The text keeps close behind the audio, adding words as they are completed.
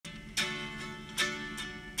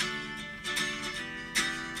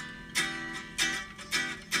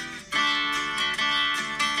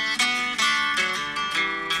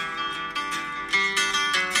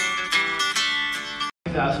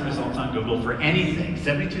Google for anything.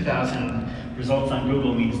 72,000 results on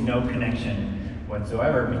Google means no connection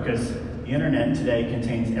whatsoever, because the internet today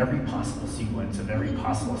contains every possible sequence of every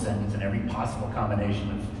possible sentence and every possible combination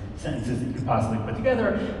of sentences that you could possibly put together.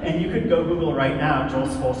 And you could go Google right now, Joel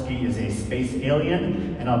Spolsky is a space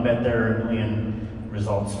alien, and I'll bet there are a million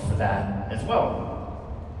results for that as well.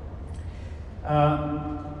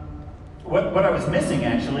 What I was missing,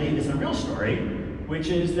 actually, is the real story, which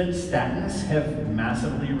is that statins have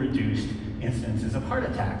massively reduced instances of heart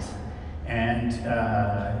attacks, and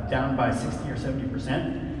down by 60 or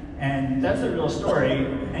 70%. And that's the real story,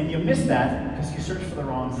 and you miss that because you search for the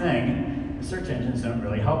wrong thing. The search engines don't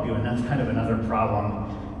really help you, and that's kind of another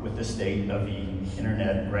problem with the state of the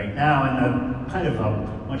internet right now. And a kind of a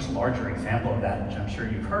much larger example of that, which I'm sure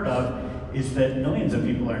you've heard of, is that millions of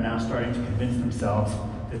people are now starting to convince themselves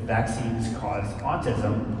that vaccines cause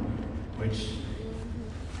autism, which,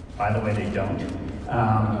 by the way, they don't.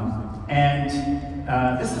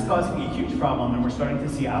 This is causing a huge problem, and we're starting to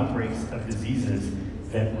see outbreaks of diseases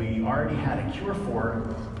that we already had a cure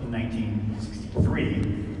for in 1963,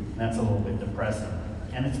 and that's a little bit depressing.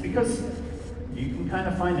 And it's because you can kind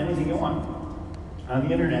of find anything you want on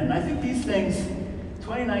the internet. And I think these things,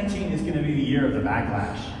 2019 is going to be the year of the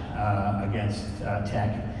backlash against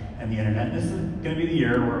tech and the internet. This is going to be the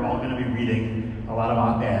year we're all going to be reading a lot of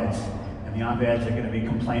op-eds, and the op-eds are going to be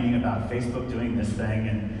complaining about Facebook doing this thing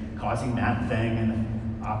and causing that thing,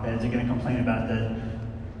 and op-eds are going to complain about the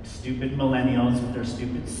stupid millennials with their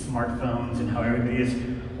stupid smartphones and how everybody is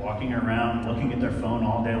walking around looking at their phone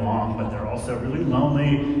all day long, but they're also really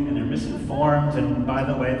lonely and they're misinformed, and by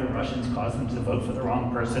the way, the Russians caused them to vote for the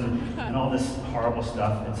wrong person, and all this horrible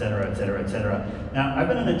stuff, et cetera, et cetera, et cetera. Now, I've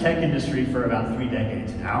been in the tech industry for about 3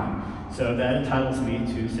 decades now, so that entitles me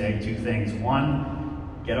to say 2 things.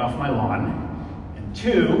 1, get off my lawn, and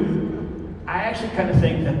 2, I actually kind of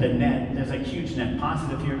think that the net, there's a huge net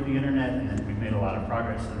positive here with the internet, and that we've made a lot of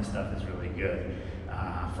progress, and this stuff is really good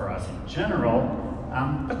for us in general,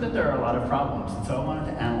 but that there are a lot of problems. And so I wanted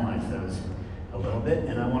to analyze those a little bit,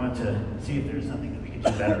 and I wanted to see if there's something that we could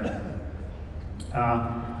do better.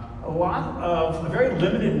 A very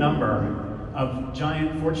limited number of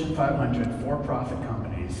giant Fortune 500 for-profit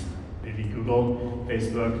companies, maybe Google,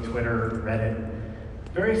 Facebook, Twitter, Reddit,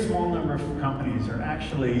 very small number of companies are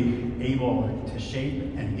actually able to shape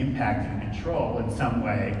and impact and control in some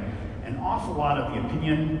way an awful lot of the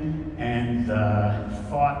opinion and the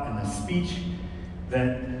thought and the speech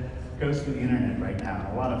that goes through the internet right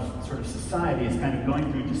now. A lot of sort of society is kind of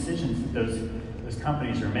going through decisions that those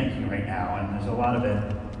companies are making right now, and there's a lot of it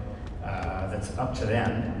that's up to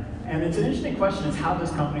them. And it's an interesting question, is how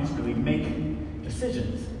those companies really make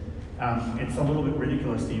decisions. It's a little bit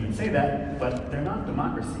ridiculous to even say that, but they're not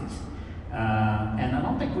democracies. And I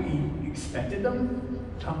don't think we expected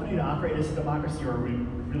company to operate as a democracy, or we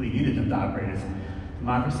really needed them to operate as a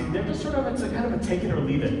democracy. They're just sort of, it's a kind of a take it or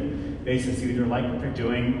leave it basis. You either like what they're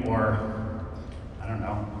doing, or, I don't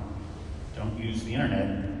know, don't use the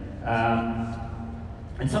internet.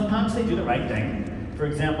 And sometimes they do the right thing. For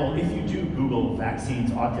example, if you do Google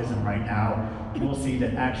vaccines autism right now, you will see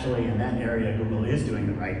that actually in that area, Google is doing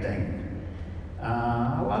the right thing.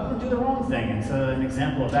 A lot of them do the wrong thing. It's an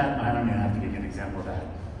example of that. I don't even have to give you an example of that.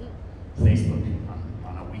 Facebook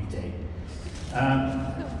on a weekday.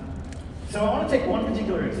 So I want to take one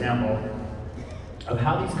particular example of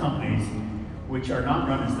how these companies, which are not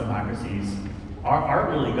run as democracies, are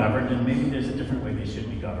really governed, and maybe there's a different way they should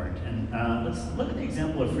be governed. And let's look at the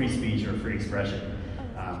example of free speech or free expression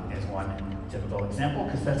as one typical example,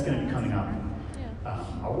 because that's going to be coming up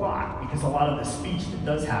a lot, because a lot of the speech that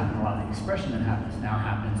does happen, a lot of the expression that happens now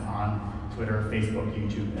happens on Twitter, Facebook,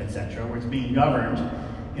 YouTube, etc., where it's being governed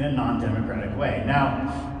in a non-democratic way.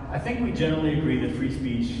 Now, I think we generally agree that free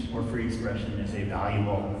speech or free expression is a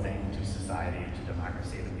valuable thing to society and to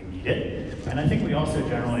democracy, that we need it. And I think we also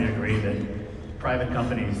generally agree that private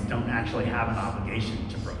companies don't actually have an obligation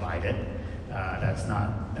to provide it.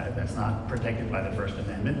 That's not protected by the First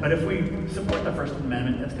Amendment. But if we support the First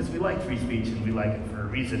Amendment, that's because we like free speech and we like it for a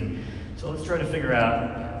reason. So let's try to figure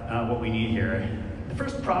out what we need here. The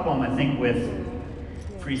first problem, I think, with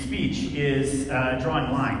free speech is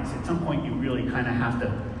drawing lines. At some point, you really kind of have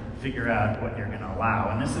to figure out what you're going to allow.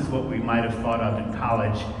 And this is what we might have thought of in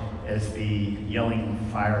college as the yelling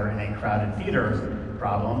fire in a crowded theater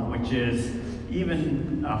problem, which is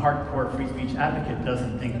even a hardcore free speech advocate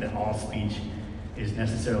doesn't think that all speech is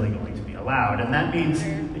necessarily going to be allowed. And that means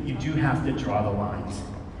that you do have to draw the lines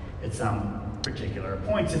at some particular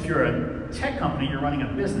points. If you're a tech company, you're running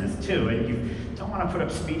a business too, and you don't want to put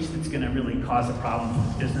up speech that's going to really cause a problem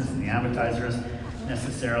for the business and the advertisers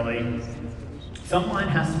necessarily. Some line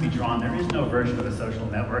has to be drawn. There is no version of a social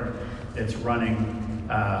network that's running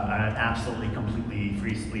an absolutely, completely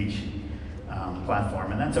free speech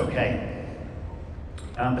platform, and that's okay.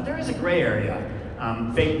 But there is a gray area.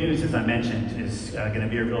 Fake news, as I mentioned, is going to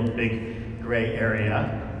be a real big gray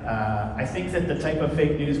area. I think that the type of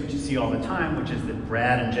fake news which you see all the time, which is that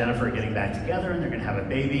Brad and Jennifer are getting back together and they're going to have a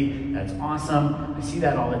baby, that's awesome. I see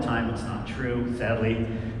that all the time. It's not true, sadly.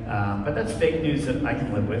 But that's fake news that I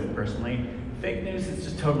can live with, personally. Fake news is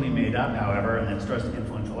just totally made up, however, and it starts to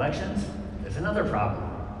influence elections. There's another problem.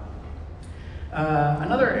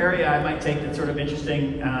 Another area I might take that's sort of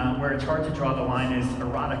interesting, where it's hard to draw the line, is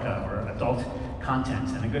erotica or adult content.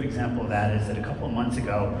 And a good example of that is that a couple of months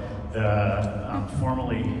ago, the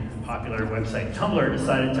formerly popular website Tumblr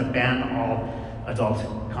decided to ban all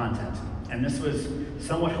adult content. And this was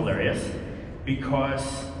somewhat hilarious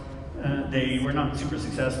because they were not super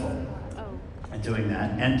successful at doing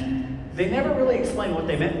that. And they never really explained what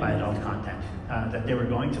they meant by adult content that they were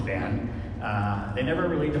going to ban. They never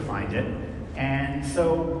really defined it. And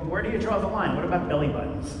so where do you draw the line? What about belly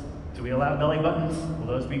buttons? Do we allow belly buttons? Will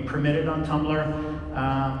those be permitted on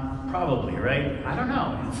Tumblr? Probably, right? I don't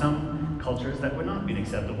know. In some cultures, that would not be an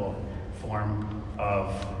acceptable form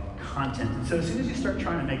of content. And so as soon as you start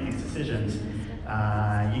trying to make these decisions,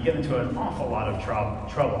 you get into an awful lot of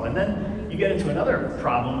trouble. And then you get into another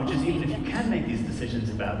problem, which is even if you can make these decisions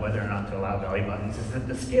about whether or not to allow belly buttons, is that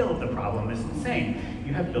the scale of the problem is insane.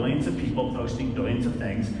 You have billions of people posting billions of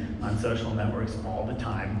things on social networks all the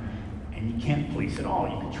time, and you can't police it all.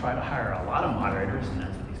 You can try to hire a lot of moderators, and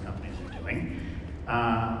that's what these companies are doing.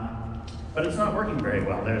 But it's not working very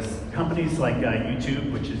well. There's companies like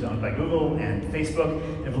YouTube, which is owned by Google, and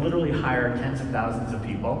Facebook have literally hired tens of thousands of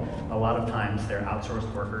people. A lot of times they're outsourced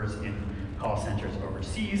workers in call centers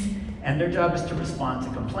overseas, and their job is to respond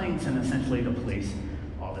to complaints and essentially to police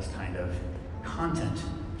all this kind of content.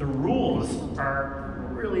 The rules are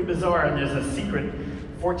really bizarre, and there's a secret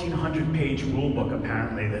 1,400-page rule book,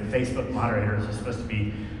 apparently, that Facebook moderators are supposed to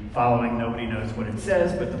be following. Nobody knows what it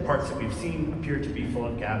says, but the parts that we've seen appear to be full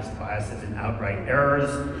of gaps, biases, and outright errors.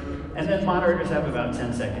 And then moderators have about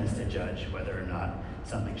 10 seconds to judge whether or not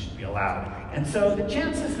something should be allowed. And so the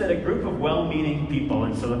chances that a group of well-meaning people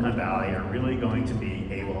in Silicon Valley are really going to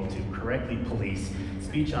be able to correctly police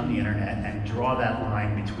speech on the internet and draw that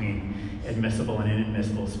line between admissible and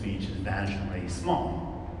inadmissible speech is vanishingly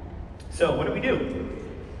small. So what do we do?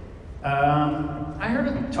 I heard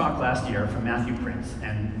a talk last year from Matthew Prince,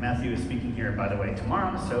 and Matthew is speaking here, by the way,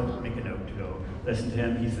 tomorrow, so make a note to go listen to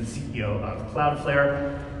him. He's the CEO of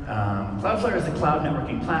Cloudflare. Cloudflare is a cloud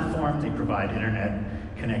networking platform. They provide internet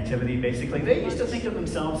connectivity, basically. They used to think of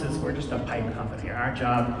themselves as, we're just a pipe company. Our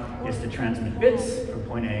job is to transmit bits from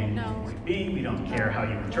point A to point B. We don't care how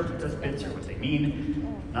you interpret those bits or what they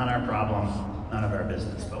mean. Not our problem, none of our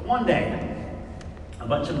business. But one day, a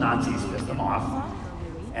bunch of Nazis pissed them off,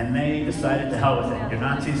 and they decided to hell with it. You're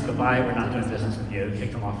Nazis, goodbye, we're not doing business with you,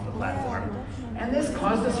 kicked them off the platform. And this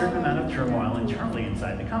caused a certain amount of turmoil internally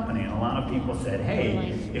inside the company. And a lot of people said,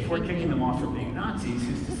 hey, if we're kicking them off for being Nazis,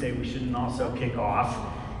 who's to say we shouldn't also kick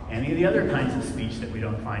off any of the other kinds of speech that we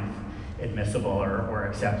don't find admissible or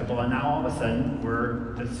acceptable? And now all of a sudden,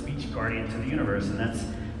 we're the speech guardians of the universe, and that's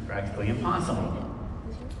practically impossible.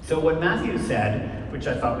 So what Matthew said, which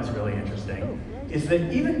I thought was really interesting, is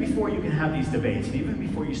that even before you can have these debates, and even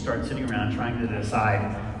before you start sitting around trying to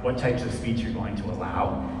decide what types of speech you're going to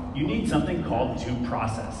allow, you need something called due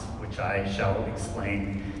process, which I shall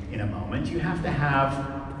explain in a moment. You have to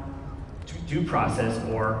have due process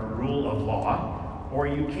or rule of law, or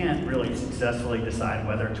you can't really successfully decide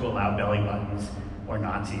whether to allow belly buttons or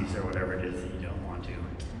Nazis or whatever it is that you don't want to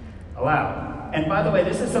allow. And by the way,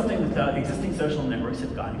 this is something that the existing social networks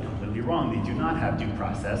have gotten completely wrong. They do not have due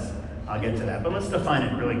process. I'll get to that, but let's define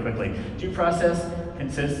it really quickly. Due process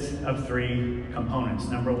consists of three components.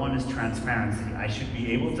 Number one is transparency. I should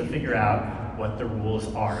be able to figure out what the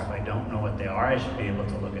rules are. If I don't know what they are, I should be able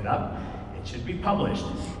to look it up. It should be published.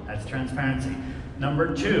 That's transparency.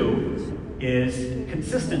 Number two is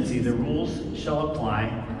consistency. The rules shall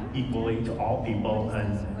apply equally to all people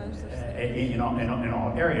and in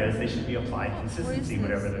all areas. They should be applied consistency,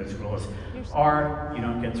 whatever those rules are. You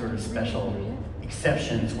don't get sort of special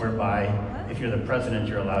exceptions whereby if you're the president,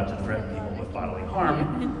 you're allowed to threaten people with bodily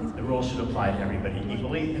harm. The rules should apply to everybody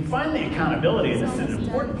equally. And finally, accountability, and this is an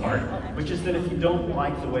important part, which is that if you don't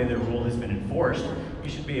like the way the rule has been enforced, you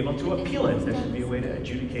should be able to appeal it. There should be a way to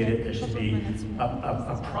adjudicate it. There should be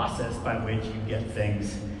a process by which you get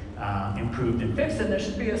things improved and fixed, and there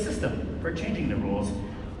should be a system for changing the rules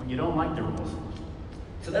when you don't like the rules.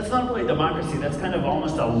 So that's not really democracy, that's kind of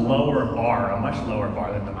almost a lower bar, a much lower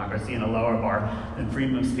bar than democracy and a lower bar than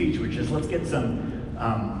freedom of speech, which is let's get some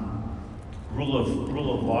rule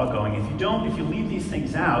of law going. If you leave these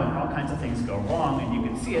things out, all kinds of things go wrong, and you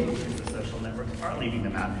can see it because the social networks are leaving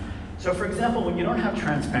them out. So for example, when you don't have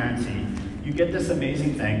transparency, you get this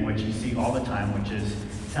amazing thing, which you see all the time, which is,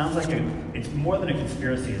 sounds like it's more than a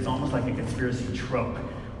conspiracy, it's almost like a conspiracy trope,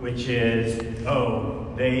 which is,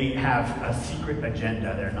 oh, they have a secret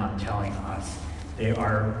agenda they're not telling us. It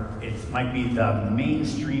might be the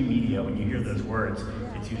mainstream media, when you hear those words,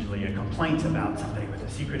 it's usually a complaint about somebody with a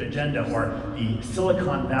secret agenda, or the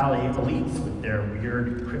Silicon Valley elites with their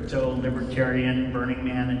weird crypto libertarian Burning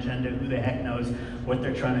Man agenda. Who the heck knows what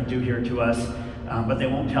they're trying to do here to us, but they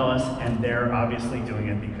won't tell us, and they're obviously doing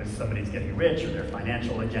it because somebody's getting rich, or their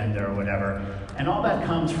financial agenda, or whatever. And all that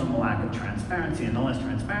comes from a lack of transparency, and the less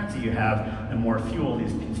transparency you have, the more fuel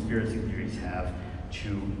these conspiracy theories have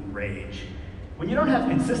to rage. When you don't have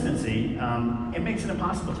consistency, it makes it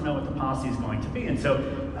impossible to know what the policy is going to be. And so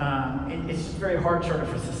it's just very hard sort of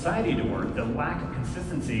for society to work. The lack of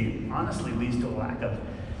consistency honestly leads to a lack of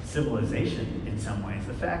civilization in some ways.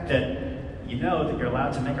 The fact that you know that you're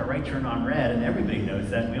allowed to make a right turn on red, and everybody knows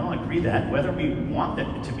that, and we all agree that, whether we want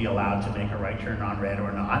it to be allowed to make a right turn on red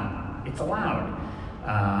or not, it's allowed.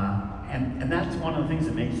 And that's one of the things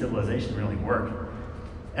that makes civilization really work.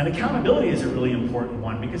 And accountability is a really important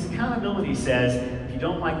one, because accountability says if you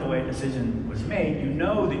don't like the way a decision was made, you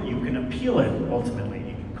know that you can appeal it ultimately.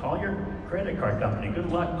 You can call your credit card company. Good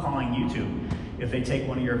luck calling YouTube if they take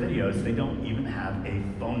one of your videos. They don't even have a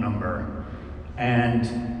phone number.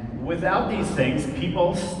 And without these things,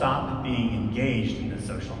 people stop being engaged in the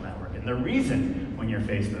social network. And the reason when you're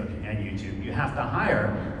Facebook and YouTube, you have to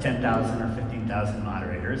hire 10,000 or 15,000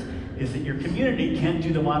 moderators is that your community can't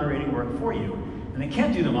do the moderating work for you. And they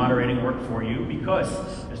can't do the moderating work for you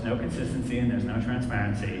because there's no consistency and there's no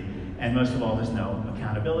transparency, and most of all, there's no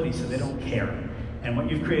accountability, so they don't care. And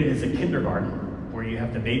what you've created is a kindergarten where you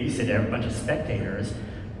have to babysit a bunch of spectators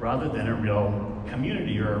rather than a real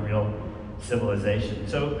community or a real civilization.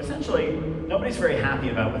 So essentially, nobody's very happy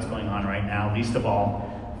about what's going on right now, least of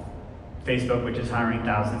all Facebook, which is hiring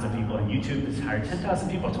thousands of people, and YouTube has hired 10,000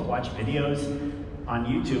 people to watch videos on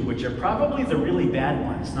YouTube, which are probably the really bad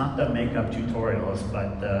ones, not the makeup tutorials,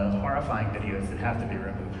 but the horrifying videos that have to be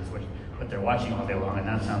removed is what they're watching all day long, and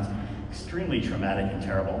that sounds extremely traumatic and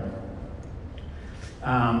terrible.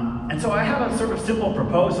 And so I have a sort of simple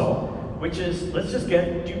proposal, which is let's just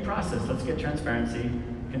get due process, let's get transparency,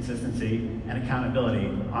 consistency, and accountability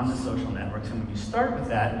on the social networks. And when you start with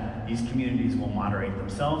that, these communities will moderate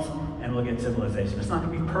themselves and we'll get civilization. It's not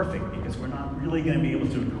going to be perfect because we're not really going to be able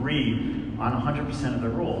to agree on 100% of the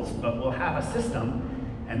rules, but we'll have a system,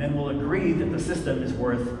 and then we'll agree that the system is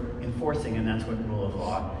worth enforcing, and that's what rule of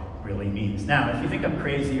law really means. Now, if you think I'm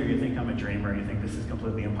crazy, or you think I'm a dreamer, you think this is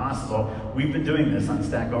completely impossible, we've been doing this on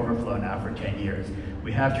Stack Overflow now for 10 years.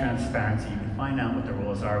 We have transparency, you can find out what the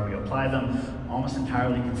rules are, we apply them, almost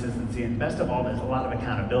entirely consistency, and best of all, there's a lot of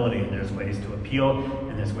accountability, and there's ways to appeal,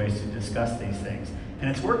 and there's ways to discuss these things. And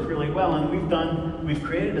it's worked really well, and we've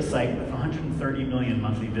created a site with 130 million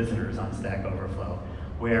monthly visitors on Stack Overflow,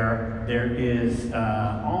 where there is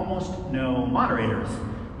almost no moderators.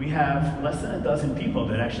 We have less than a dozen people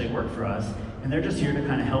that actually work for us, and they're just here to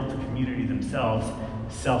kind of help the community themselves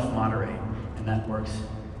self-moderate, and that works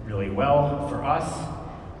really well for us.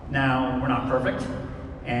 Now, we're not perfect,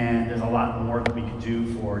 and there's a lot more that we could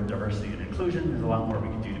do for diversity and inclusion. There's a lot more we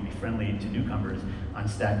could do to be friendly to newcomers on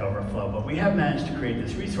Stack Overflow, but we have managed to create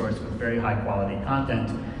this resource with very high quality content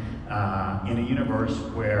in a universe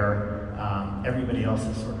where everybody else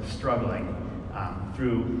is sort of struggling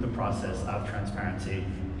through the process of transparency,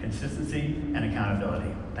 consistency, and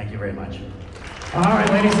accountability. Thank you very much. All right,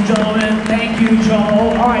 ladies and gentlemen, thank you,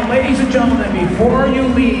 Joel. All right, ladies and gentlemen, before you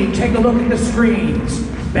leave, take a look at the screens.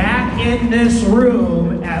 Back in this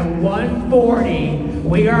room at 1:40,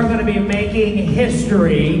 we are going to be making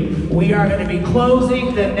history. We are going to be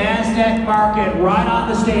closing the NASDAQ market right on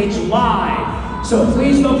the stage live. So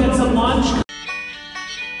please go get some lunch.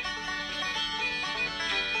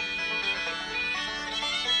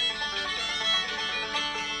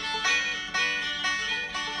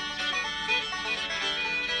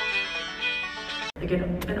 Like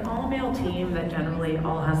an all-male team that generally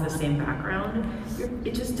all has the same background,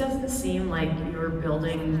 it just doesn't seem like you're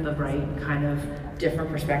building the right kind of different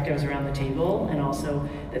perspectives around the table, and also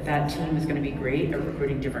that team is going to be great at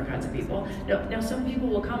recruiting different kinds of people. Now some people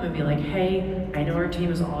will come and be like, hey, I know our team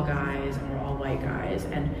is all guys and we're all white white guys,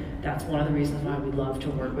 and that's one of the reasons why we love to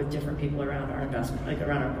work with different people around our investment, like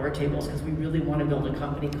around our board tables, because we really want to build a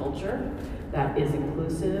company culture that is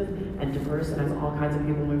inclusive and diverse and has all kinds of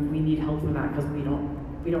people. We need help with that because we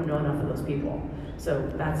don't know enough of those people.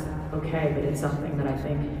 So that's okay, but it's something that I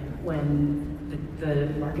think when the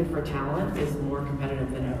market for talent is more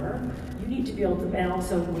competitive than ever, you need to be able to, and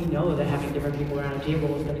also we know that having different people around a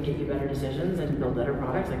table is going to get you better decisions and build better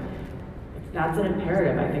products. Like, that's an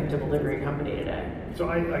imperative, I think, to build a great company today. So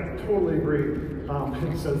I totally agree.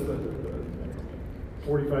 It says the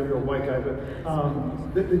 45-year-old white guy,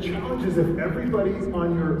 but the challenge is if everybody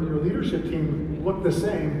on your leadership team look the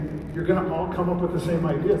same, you're going to all come up with the same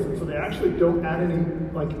ideas. And so they actually don't add any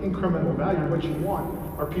like incremental value. What you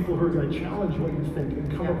want are people who are going to challenge what you think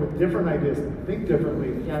and come up with different ideas, think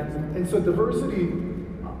differently. Yeah. And so diversity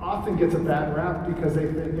often gets a bad rap because they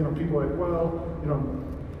think, people are like, well,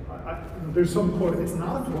 there's some quota. It's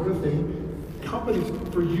not a quota thing. Companies,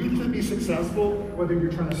 for you to be successful, whether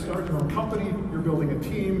you're trying to start your own company, you're building a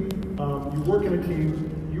team, you work in a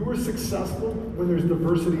team, you are successful when there's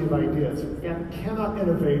diversity of ideas. Yeah. You cannot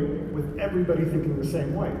innovate with everybody thinking the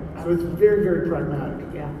same way. So it's very, very pragmatic.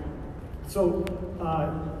 Yeah. So,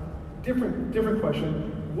 different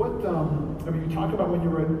question. What, you talk about when you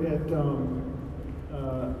were at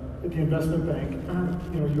the investment bank,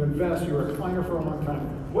 you invest, you were a client for a long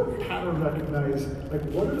time. What pattern recognize,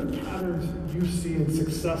 what are the patterns you see in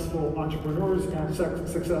successful entrepreneurs,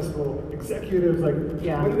 successful executives, what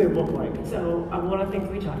do they look like? So one of the things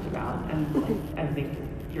we talked about, and I think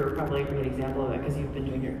you're probably a great example of it because you've been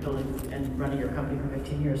doing your building and running your company for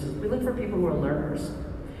 15 years, is we look for people who are learners.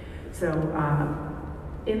 So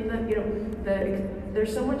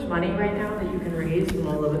there's so much money right now that you can raise from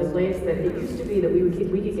all over the place that it used to be that we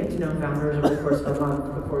could get to know founders over the course of a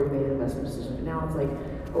month before we made an investment decision. But now it's like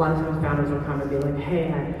a lot of times founders will come and be like,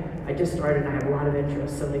 hey, I just started and I have a lot of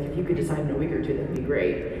interest, so if you could decide in a week or two, that'd be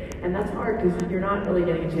great. And that's hard because you're not really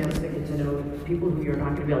getting a chance to get to know people who you're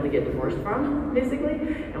not going to be able to get divorced from, basically,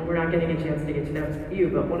 and we're not getting a chance to get to know you.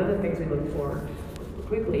 But one of the things we look for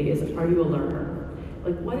quickly is, are you a learner?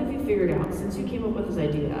 What have you figured out since you came up with this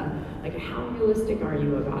idea? How realistic are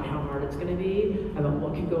you about how hard it's going to be, about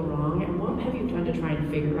what could go wrong, and what have you done to try and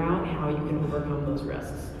figure out how you can overcome those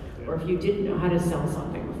risks? Or if you didn't know how to sell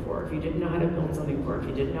something before, if you didn't know how to build something before, if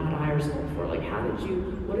you didn't know how to hire someone before,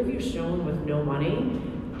 what have you shown with no money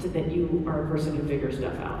that you are a person who figures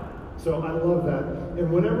stuff out? So I love that.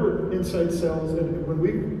 And whenever Insight sells, and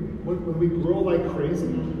when we grow like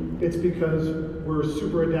crazy, it's because we're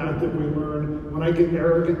super adaptive, we learn. When I get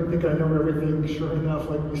arrogant and think I know everything, sure enough,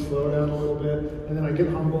 we slow down a little bit, and then I get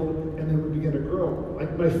humbled, and then we begin to grow.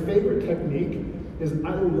 My favorite technique is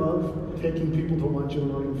I love taking people to lunch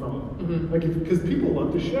and learning from them. Because people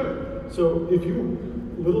love to share. So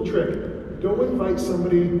little trick, go invite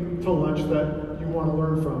somebody to lunch that you want to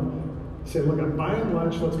learn from. Say, look, I'm buying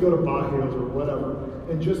lunch, let's go to Bajo's or whatever,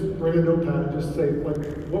 and just bring a notepad and just say,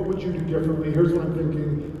 what would you do differently? Here's what I'm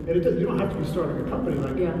thinking. And you don't have to be starting a company,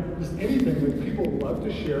 just anything. People love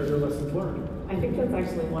to share their lessons learned. I think that's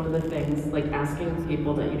actually one of the things, asking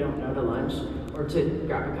people that you don't know to lunch or to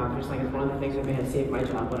grab a coffee or something is one of the things that may have saved my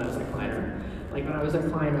job when I was a climber. When I was a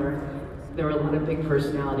climber, there were a lot of big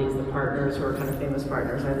personalities, the partners who were kind of famous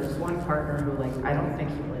partners. There was one partner who, I don't think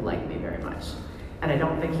he really liked me very much. And I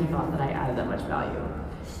don't think he thought that I added that much value.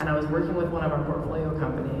 And I was working with one of our portfolio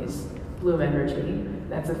companies, Bloom Energy,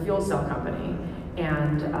 that's a fuel cell company.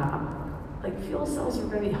 And fuel cells are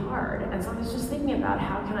really hard. And so I was just thinking about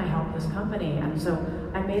how can I help this company? And so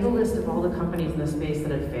I made a list of all the companies in the space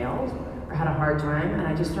that had failed or had a hard time, and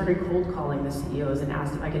I just started cold calling the CEOs and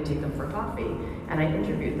asked if I could take them for coffee. And I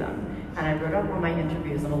interviewed them. And I wrote up all my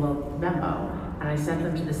interviews in a little memo, and I sent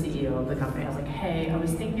them to the CEO of the company. I was like, hey, I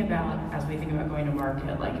was thinking about, as we think about going to market,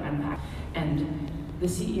 unpack. And the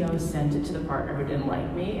CEO sent it to the partner who didn't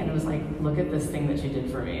like me, and it was like, look at this thing that you did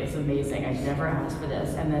for me. It's amazing. I never asked for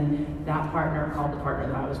this. And then that partner called the partner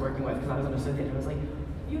that I was working with, because I was an associate, and was like,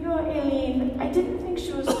 Aileen, I didn't think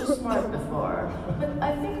she was so smart before, but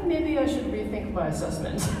I think maybe I should rethink my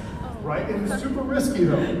assessment. Right? And it's super risky,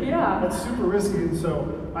 though. Yeah. That's super risky, and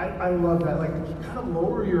so I love that. Kind of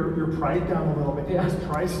lower your pride down a little bit. Yeah. Just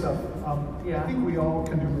try stuff. I think we all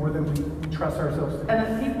can do more than we trust ourselves to do. And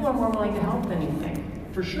then people are more willing to help than you think.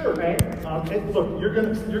 For sure. Right? Look, you're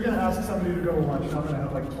gonna ask somebody to go to lunch. You're not gonna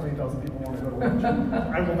have 20,000 people want to go to lunch.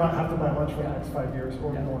 I will not have to buy lunch for the next 5 years,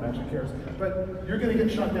 or no one actually cares. But you're gonna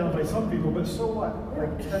get shut down by some people. But so what?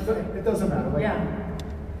 It doesn't matter.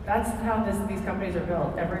 That's how these companies are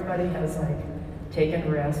built. Everybody has taken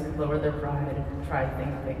risk, lowered their pride, tried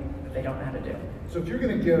things that they don't know how to do. So if you're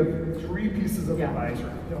going to give 3 pieces of advice,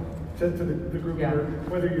 or to the group Yeah. here,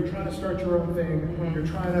 whether you're trying to start your own thing, you're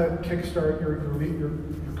trying to kickstart your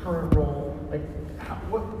current role, like,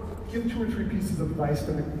 give 2 or 3 pieces of advice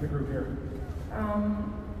to the group here.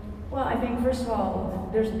 Well, I think first of all,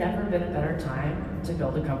 there's never been a better time to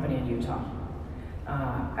build a company in Utah.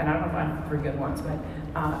 And I don't know if I'm for good ones, but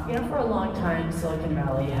for a long time, Silicon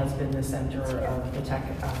Valley has been the center of the tech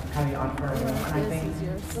heavy entrepreneurial. And I think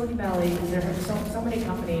Silicon Valley, there have so many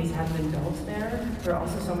companies have been built there. There are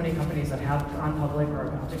also so many companies that have gone public or are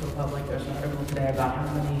about to go public. There's an article today about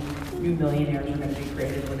how many new millionaires are going to be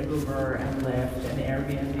created when Uber and Lyft and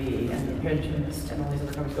Airbnb and Pinterest and all these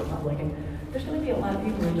other companies go public. And there's going to be a lot of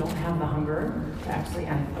people who don't have the hunger to actually,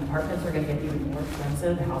 and apartments are going to get even more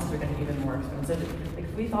expensive, houses are going to get even more expensive. Like,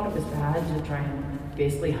 if we thought it was bad to try and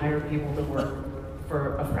basically hire people to work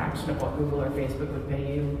for a fraction of what Google or Facebook would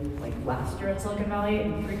pay you, like last year in Silicon Valley,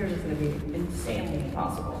 in 3 years it's going to be insanely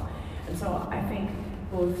impossible. And so I think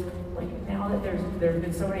both, like now that there have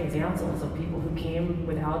been so many examples of people who came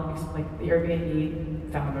without, like the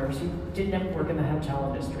Airbnb founders who didn't have to work in the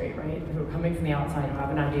hotel industry, right? Who are coming from the outside, who have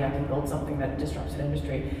an idea, I can build something that disrupts an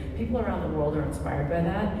industry. People around the world are inspired by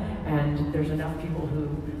that, and there's enough people who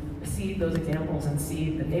see those examples and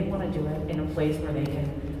see that they want to do it in a place where they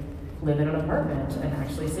can live in an apartment and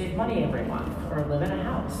actually save money every month, or live in a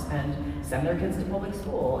house and send their kids to public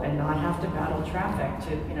school and not have to battle traffic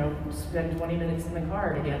to, spend 20 minutes in the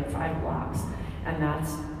car to get 5 blocks. And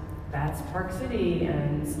that's Park City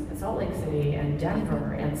and Salt Lake City and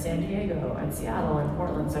Denver and San Diego and Seattle and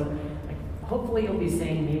Portland. So hopefully you'll be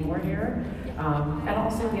seeing me more here. And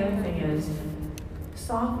also the other thing is,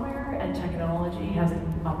 software and technology has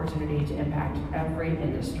an opportunity to impact every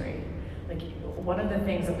industry. Like, one of the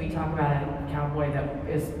things that we talk about at Cowboy that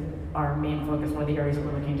is our main focus, one of the areas that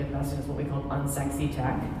we're looking to invest in, is what we call unsexy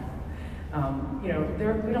tech.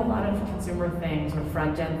 There have been a lot of consumer things or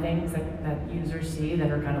front-end things that users see that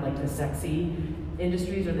are kind of like the sexy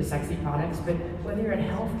industries or the sexy products, but whether you're in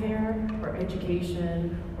healthcare or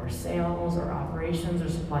education or sales or operations or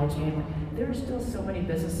supply chain, there are still so many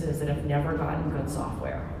businesses that have never gotten good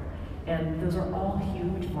software. And those are all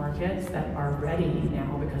huge markets that are ready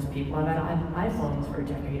now because people have had iPhones for a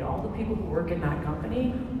decade. All the people who work in that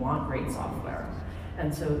company want great software.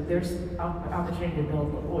 And so there's an opportunity to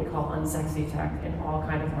build what we call unsexy tech in all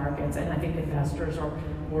kinds of markets. And I think investors are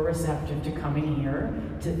more receptive to coming here,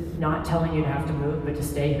 to not telling you to have to move, but to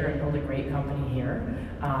stay here and build a great company here,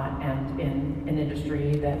 and in an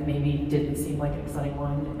industry that maybe didn't seem like an exciting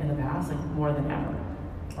one in the past, like more than ever.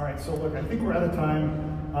 All right, so look, I think we're out of time.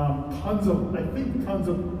 Tons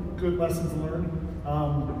of good lessons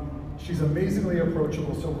learned. She's amazingly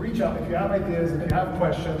approachable, so reach out if you have ideas, if you have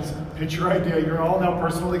questions, pitch your idea. You're all now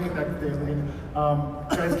personally connected, Aileen.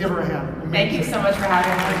 Guys, give her a hand. Thank you so much for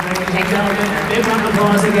having me. Ladies and gentlemen, big round of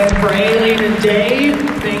applause again for Aileen and Dave.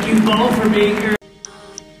 Thank you both for being here.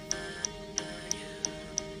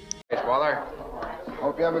 Hey, Swaller.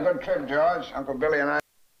 Hope you have a good trip, George. Uncle Billy and I.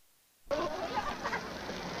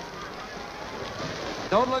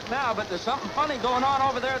 Don't look now, but there's something funny going on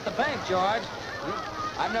over there at the bank, George.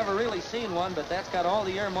 I've never really seen one, but that's got all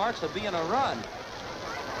the earmarks of being a run.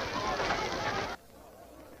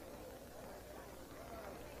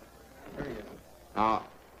 Now,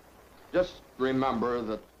 just remember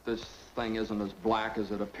that this thing isn't as black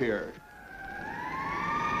as it appeared.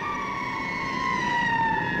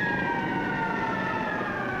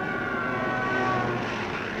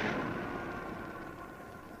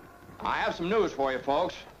 I have some news for you,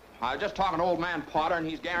 folks. I was just talking to old man Potter, and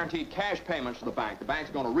he's guaranteed cash payments to the bank. The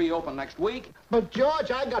bank's going to reopen next week. But,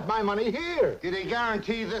 George, I got my money here. Did he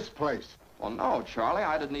guarantee this place? Well, no, Charlie,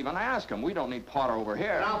 I didn't even ask him. We don't need Potter over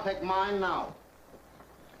here. And I'll take mine now.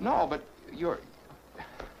 No, but you're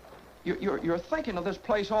thinking of this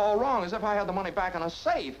place all wrong, as if I had the money back in a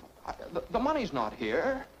safe. The money's not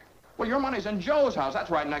here. Well, your money's in Joe's house.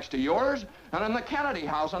 That's right next to yours. And in the Kennedy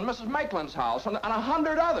house, and Mrs. Maitland's house, and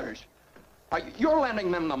 100 others. You're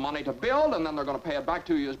lending them the money to build, and then they're going to pay it back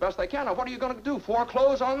to you as best they can. Now, what are you going to do,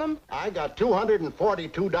 foreclose on them? I got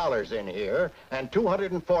 $242 in here, and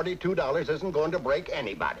 $242 isn't going to break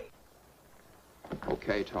anybody.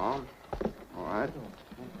 Okay, Tom. All right.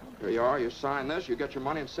 Here you are. You sign this. You get your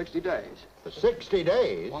money in 60 days. For 60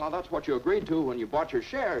 days? Well, now, that's what you agreed to when you bought your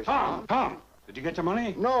shares. Tom, did you get your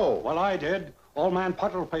money? No. Well, I did. Old man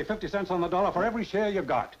Potter will pay 50 cents on the dollar for every share you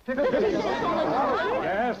got. 50 cents on the dollar?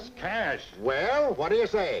 Yes, cash. Well, what do you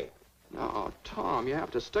say? No, Tom, you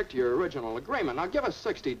have to stick to your original agreement. Now, give us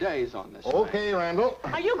 60 days on this Okay, thing. Randall.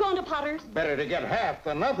 Are you going to Potter's? Better to get half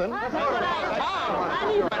than nothing. That's what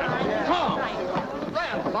I need. Tom!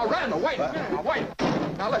 Randall, now, Randall, wait a minute. Now, wait.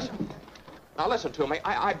 Now, listen. Now listen to me.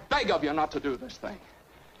 I beg of you not to do this thing.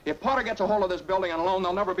 If Potter gets a hold of this building and alone,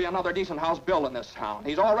 there'll never be another decent house built in this town.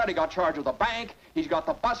 He's already got charge of the bank, he's got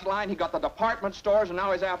the bus line, he's got the department stores, and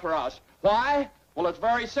now he's after us. Why? Well, it's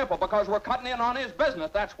very simple. Because we're cutting in on his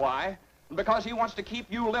business, that's why. And because he wants to keep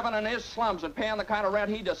you living in his slums and paying the kind of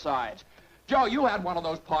rent he decides. Joe, you had one of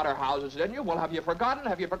those Potter houses, didn't you? Well, have you forgotten?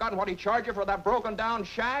 Have you forgotten what he charged you for that broken-down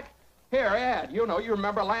shack? Here, Ed, you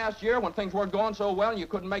remember last year when things weren't going so well and you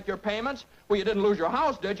couldn't make your payments? Well, you didn't lose your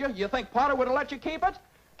house, did you? You think Potter would have let you keep it?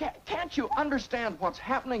 Can't you understand what's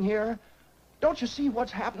happening here? Don't you see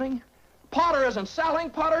what's happening? Potter isn't selling,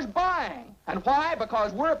 Potter's buying. And why?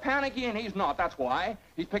 Because we're panicky and he's not, that's why.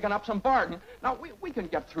 He's picking up some bargain. Now, we can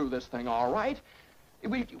get through this thing all right.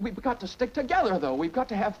 We've got to stick together, though. We've got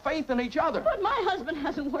to have faith in each other. But my husband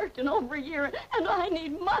hasn't worked in over a year, and I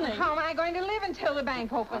need money. How am I going to live until the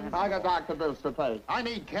bank opens? I got doctor bills to pay. I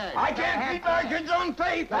need cash. I can't keep my kids on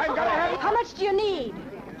faith. I've got to have... How much do you need?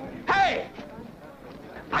 Hey!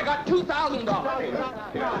 I got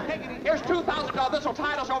 $2,000. Here's $2,000. This will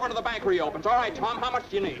tide us over to the bank reopens. All right, Tom, how much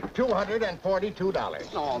do you need?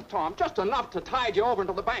 $242. No, Tom, just enough to tide you over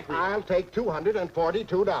until the bank reopens. I'll take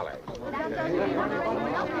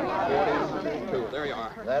 $242. There you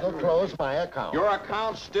are. That'll close my account. Your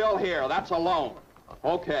account's still here. That's a loan.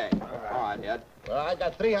 Okay. All right, Ed. Well, I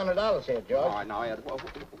got $300 here, George. All right, now, Ed,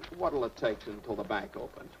 what'll it take until the bank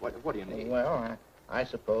opens? What do you need? Well, I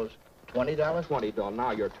suppose $20? $20.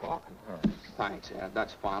 Now you're talking. Thanks, Ed.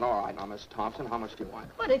 That's fine. All right, now, Miss Thompson, how much do you want?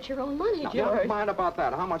 But it's your own money, Now, George. never mind about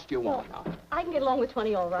that. How much do you want now? I can get along with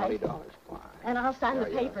 20, all right. $20, fine. And I'll sign the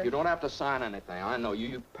papers. You don't have to sign anything. I know you.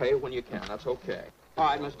 You pay when you can. That's okay. All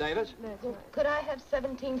right, Miss Davis. Could I have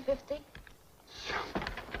 $17.50?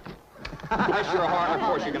 That's your heart. Of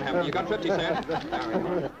course you can have it. You got 50 cents.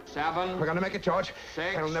 7. We're gonna make it, George.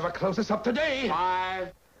 6. They'll never close us up today.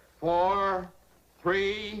 5, 4,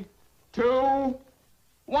 3, 2,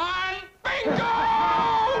 1. Bingo!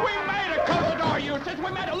 We made it. Close the door, Eustace.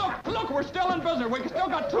 We made it. Look, we're still in business. We still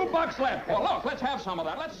got $2 left. Well, look, let's have some of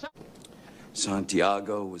that.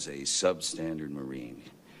 Santiago was a substandard Marine.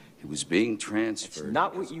 He was being transferred. That's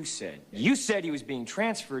not what you said. You said he was being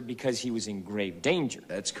transferred because he was in grave danger.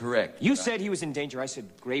 That's correct. You said he was in danger. I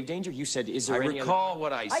said grave danger. You said, is there any recall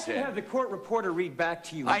what I said. I can have the court reporter read back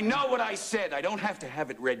to you. I know what I said. I don't have to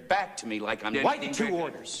have it read back to me like I'm... Why the 2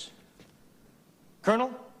 orders?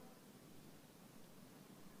 Colonel?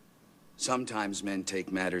 Sometimes men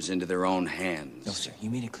take matters into their own hands. No, sir.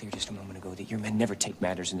 You made it clear just a moment ago that your men never take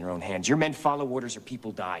matters in their own hands. Your men follow orders or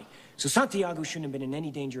people die. So Santiago shouldn't have been in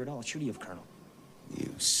any danger at all, should he have, Colonel?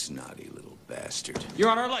 You snotty little bastard.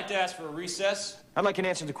 Your Honor, I'd like to ask for a recess. I'd like an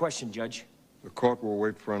answer to the question, Judge. The court will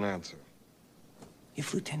wait for an answer.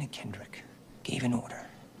 If Lieutenant Kendrick gave an order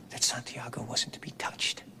that Santiago wasn't to be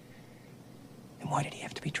touched, then why did he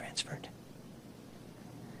have to be transferred?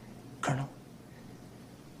 Colonel?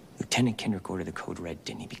 Lieutenant Kendrick ordered the code red,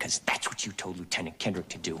 didn't he? Because that's what you told Lieutenant Kendrick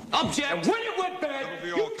to do. Object! And when it went bad,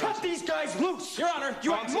 you cut these guys loose! Your Honor!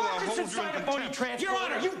 You had Marcus inside a phony transfer! Your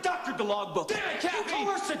Honor! You doctored the logbook! Damn it, Captain! You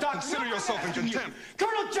coerced the doctor! Consider yourself in contempt!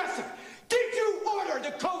 Colonel Jessup, did you order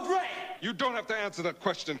the code red? You don't have to answer that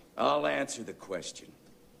question. I'll answer the question.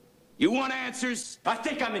 You want answers? I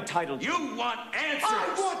think I'm entitled. You want answers?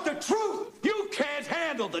 I want the truth! You can't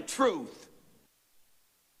handle the truth!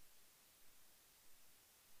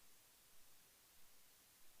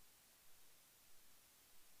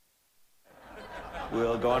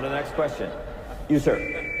 We'll go on to the next question. You, sir.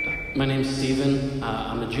 My name's Steven.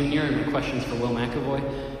 I'm a junior, and my question's for Will McAvoy.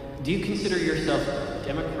 Do you consider yourself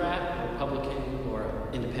Democrat, Republican, or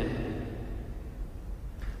independent?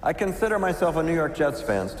 I consider myself a New York Jets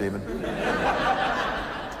fan, Stephen.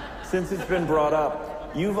 Since it's been brought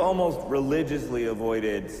up, you've almost religiously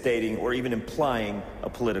avoided stating or even implying a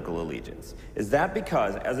political allegiance. Is that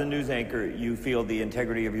because, as a news anchor, you feel the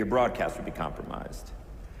integrity of your broadcast would be compromised?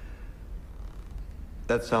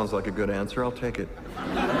 That sounds like a good answer. I'll take it.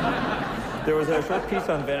 There was a short piece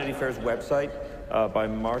on Vanity Fair's website by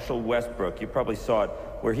Marshall Westbrook. You probably saw it,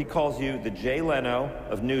 where he calls you the Jay Leno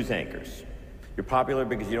of news anchors. You're popular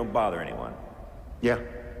because you don't bother anyone. Yeah.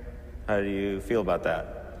 How do you feel about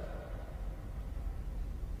that?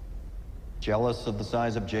 Jealous of the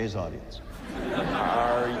size of Jay's audience.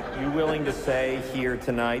 Are you willing to say here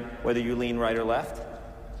tonight whether you lean right or left?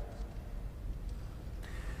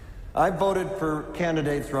 I voted for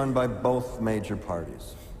candidates run by both major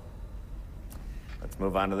parties. Let's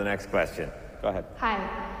move on to the next question. Go ahead. Hi,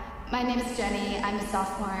 my name is Jenny. I'm a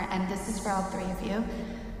sophomore, and this is for all 3 of you.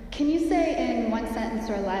 Can you say in 1 sentence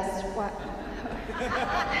or less what...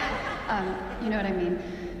 you know what I mean.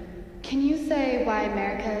 Can you say why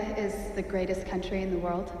America is the greatest country in the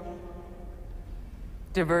world?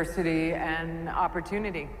 Diversity and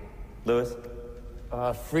opportunity. Lewis?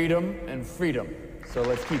 Freedom and freedom. So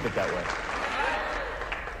let's keep it that way.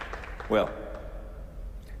 Will?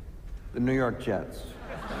 The New York Jets.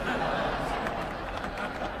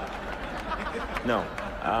 No,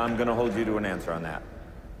 I'm going to hold you to an answer on that.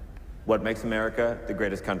 What makes America the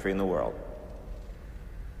greatest country in the world?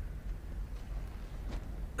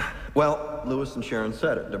 Well, Lewis and Sharon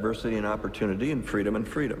said it. Diversity and opportunity and freedom and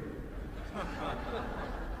freedom.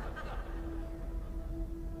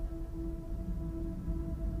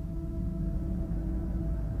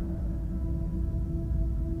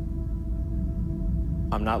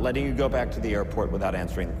 I'm not letting you go back to the airport without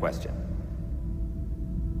answering the question.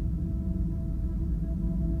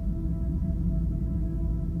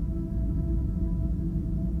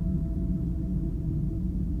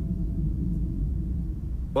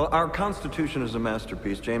 Well, our Constitution is a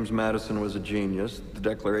masterpiece. James Madison was a genius. The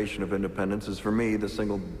Declaration of Independence is, for me, the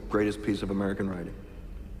single greatest piece of American writing.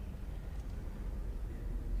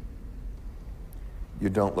 You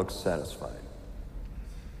don't look satisfied.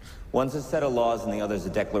 One's a set of laws and the other's a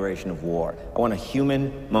declaration of war. I want a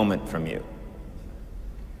human moment from you.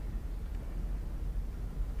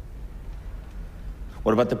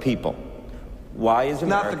 What about the people? Why is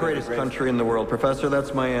America not the greatest country in the world, Professor?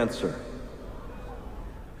 That's my answer.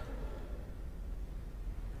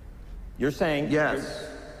 You're saying... Yes.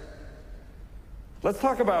 Let's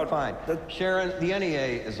talk about... Fine. Sharon, the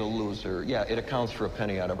NEA is a loser. Yeah, it accounts for a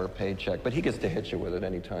penny out of her paycheck, but he gets to hit you with it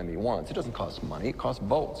anytime he wants. It doesn't cost money. It costs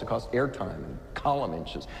votes. It costs airtime and column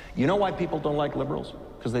inches. You know why people don't like liberals?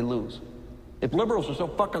 Because they lose. If liberals are so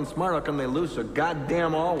fucking smart, how come they lose so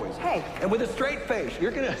goddamn always? Hey, and with a straight face,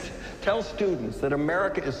 you're gonna tell students that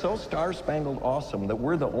America is so star-spangled awesome that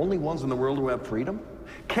we're the only ones in the world who have freedom?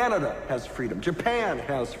 Canada has freedom. Japan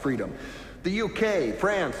has freedom. The UK,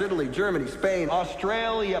 France, Italy, Germany, Spain,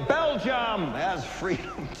 Australia, Belgium has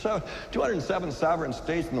freedom. So 207 sovereign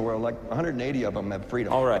states in the world, like 180 of them have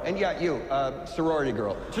freedom. All right. And yeah, you, sorority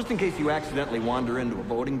girl, just in case you accidentally wander into a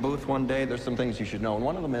voting booth one day, there's some things you should know. And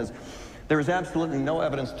one of them is, there is absolutely no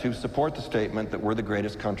evidence to support the statement that we're the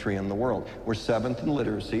greatest country in the world. We're 7th in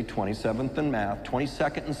literacy, 27th in math,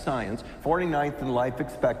 22nd in science, 49th in life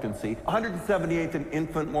expectancy, 178th in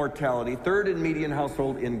infant mortality, 3rd in median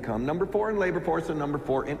household income, number 4 in labor force, and number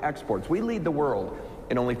 4 in exports. We lead the world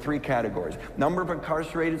in only 3 categories: number of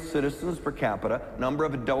incarcerated citizens per capita, number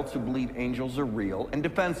of adults who believe angels are real, and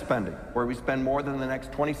defense spending, where we spend more than the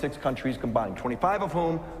next 26 countries combined, 25 of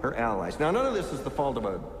whom are allies. Now, none of this is the fault of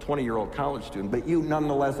a 20-year-old college student, but you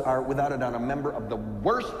nonetheless are, without a doubt, a member of the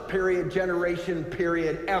worst generation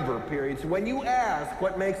ever. So when you ask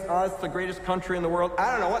what makes us the greatest country in the world,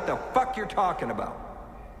 I don't know what the fuck you're talking about.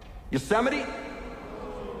 Yosemite?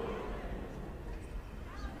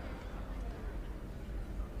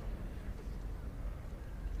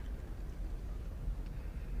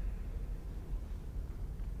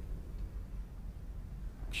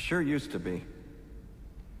 Sure used to be.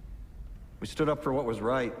 We stood up for what was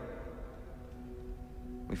right.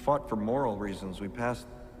 We fought for moral reasons. We passed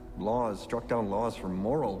laws, struck down laws for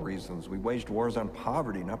moral reasons. We waged wars on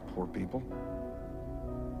poverty, not poor people.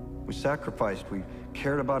 We sacrificed. We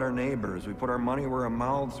cared about our neighbors. We put our money where our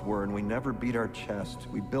mouths were, and we never beat our chest.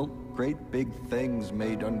 We built great big things,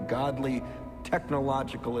 made ungodly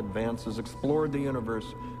technological advances, explored the universe,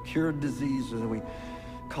 cured diseases, and we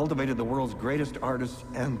cultivated the world's greatest artists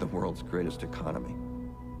and the world's greatest economy.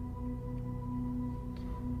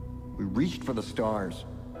 We reached for the stars,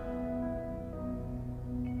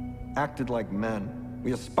 acted like men.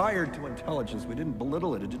 We aspired to intelligence. We didn't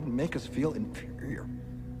belittle it. It didn't make us feel inferior.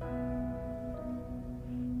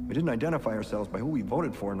 We didn't identify ourselves by who we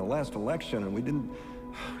voted for in the last election, and we didn't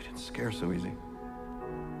scare so easy.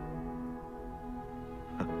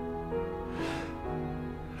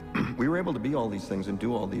 We were able to be all these things and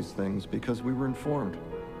do all these things because we were informed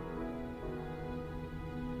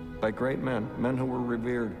by great men, men who were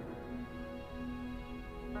revered.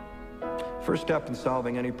 First step in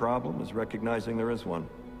solving any problem is recognizing there is one.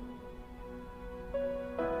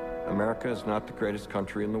 America is not the greatest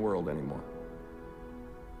country in the world anymore.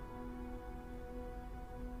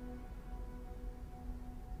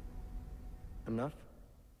 Enough?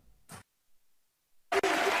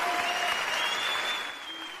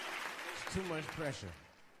 Too much pressure.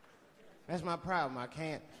 That's my problem.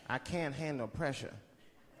 I can't handle pressure.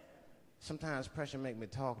 Sometimes pressure make me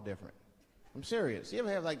talk different. I'm serious. You ever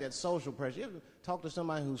have like that social pressure? You ever talk to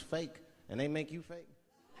somebody who's fake and they make you fake?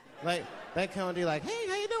 Like that kind of deal, like, hey,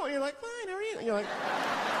 how you doing? You're like, fine, how are you? And you're like,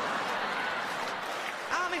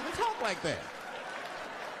 I don't don't even talk like that.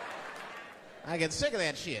 I get sick of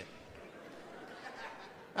that shit.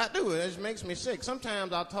 I do. It just makes me sick.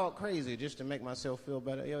 Sometimes I'll talk crazy just to make myself feel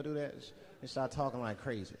better. You ever do that? Just start talking like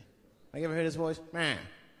crazy. Like, you ever hear this voice? Man.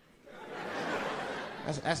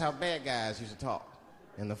 That's how bad guys used to talk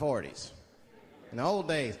in the 40s. In the old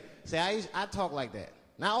days. See, I talk like that.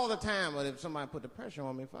 Not all the time, but if somebody put the pressure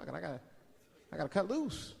on me, fuck it, I gotta cut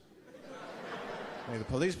loose. Like the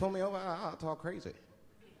police pull me over, I'll talk crazy.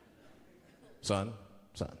 Son.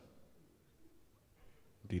 Do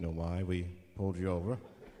you know why we pulled you over?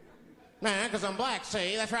 Nah, because I'm black,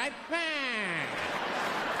 see? That's right. Nah.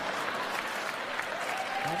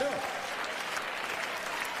 I do it.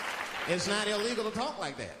 It's not illegal to talk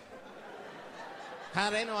like that. How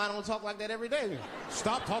do they know I don't talk like that every day?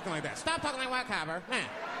 Stop talking like that. Stop talking like white copper. Nah.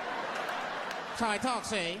 That's how I talk,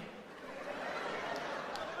 see?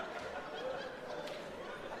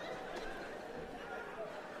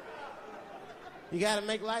 You gotta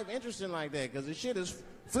make life interesting like that, because the shit is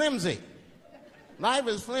flimsy. Life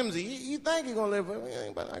is flimsy. You think you're gonna live forever, you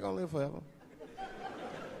ain't not gonna live forever.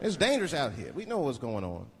 It's dangerous out here. We know what's going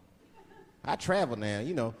on. I travel now,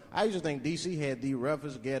 you know. I used to think D.C. had the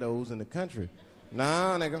roughest ghettos in the country.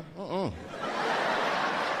 Nah, nigga,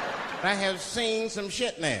 I have seen some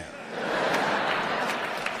shit now.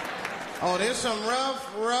 Oh, there's some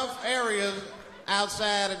rough areas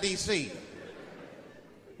outside of D.C.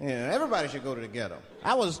 Yeah, everybody should go to the ghetto.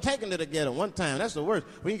 I was taken to the ghetto one time. That's the worst.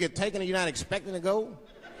 When you get taken and you're not expecting to go.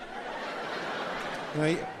 You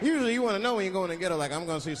know, usually you want to know when you go in the ghetto, like, I'm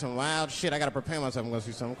going to see some wild shit. I got to prepare myself. I'm going to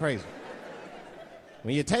see something crazy.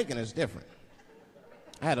 When you're taken, it's different.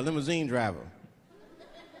 I had a limousine driver.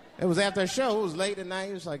 It was after a show. It was late at night.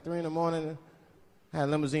 It was like 3 in the morning. I had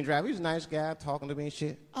a limousine driver. He was a nice guy talking to me and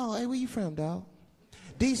shit. Oh, hey, where you from, dog?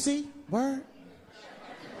 D.C.? Word?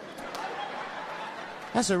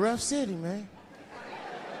 That's a rough city, man.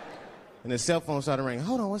 And his cell phone started ringing.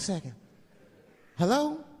 Hold on 1 second.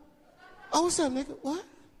 Hello? Oh, what's up, nigga? What?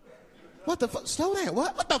 What the fuck? Slow down.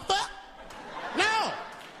 What the fuck? No!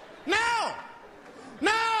 No!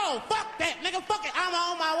 No! Fuck that, nigga. Fuck it. I'm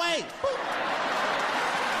on my way.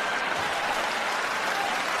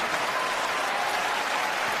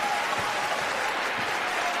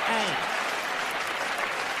 Hey.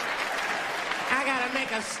 I gotta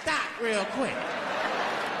make a stop real quick.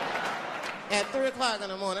 At 3 o'clock in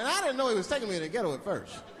the morning. I didn't know he was taking me to the ghetto at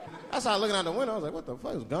first. I started looking out the window. I was like, what the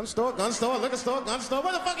fuck? It's gun store, liquor store, gun store.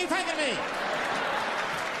 Where the fuck are you taking me?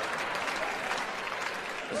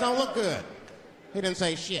 This don't look good. He didn't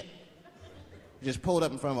say shit. He just pulled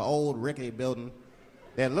up in front of an old rickety building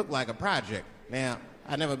that looked like a project. Now,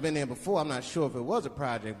 I'd never been there before. I'm not sure if it was a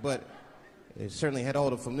project, but it certainly had all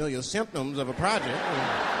the familiar symptoms of a project.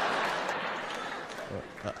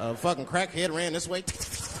 A fucking crackhead ran this way.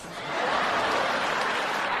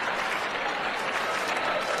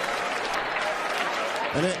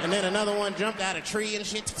 And then another one jumped out a tree and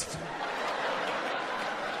shit.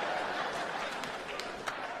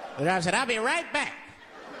 The driver said, I'll be right back.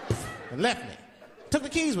 And left me. Took the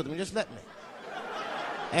keys with him and just left me.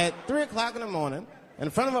 At 3 o'clock in the morning, in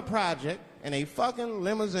front of a project, in a fucking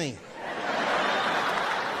limousine.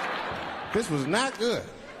 This was not good.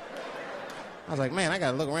 I was like, man, I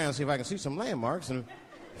gotta look around and see if I can see some landmarks and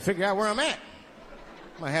figure out where I'm at.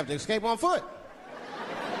 Might have to escape on foot.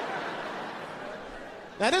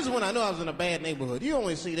 Now, this is when I knew I was in a bad neighborhood. You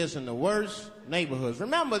only see this in the worst neighborhoods.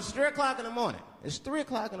 Remember, it's 3 o'clock in the morning. It's 3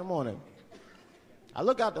 o'clock in the morning. I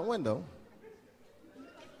look out the window.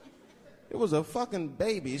 It was a fucking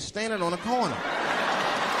baby standing on a corner.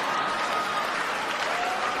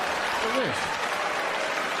 Look at this.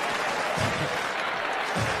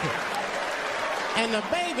 And the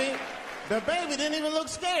baby didn't even look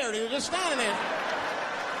scared. He was just standing there.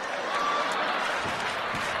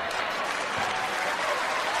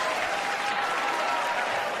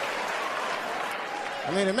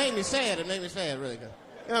 I mean, it made me sad. It made me sad, really. You know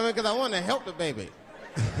what I mean? Because I wanted to help the baby.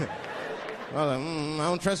 I was like, I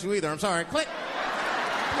don't trust you either. I'm sorry. Click.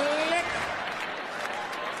 Click.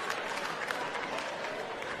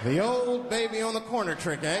 The old baby on the corner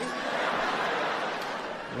trick, eh?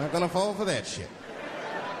 Not gonna fall for that shit.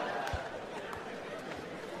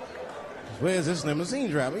 Where's this limousine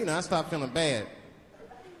driver? You know, I stopped feeling bad.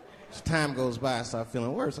 As time goes by, I start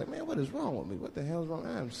feeling worse. Like, man, what is wrong with me? What the hell's wrong?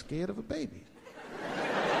 I'm scared of a baby.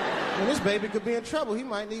 And this baby could be in trouble. He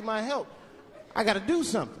might need my help. I got to do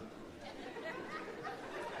something.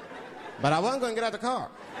 But I wasn't going to get out the car.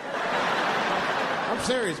 I'm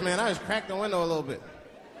serious, man. I just cracked the window a little bit.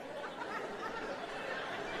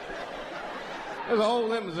 There's an old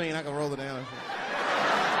limousine. I can roll it down.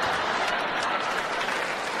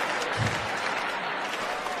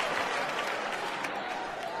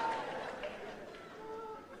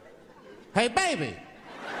 Hey, baby.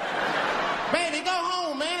 Baby, go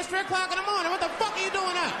home, man. It's 3 o'clock in the morning. What the fuck are you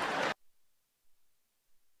doing up?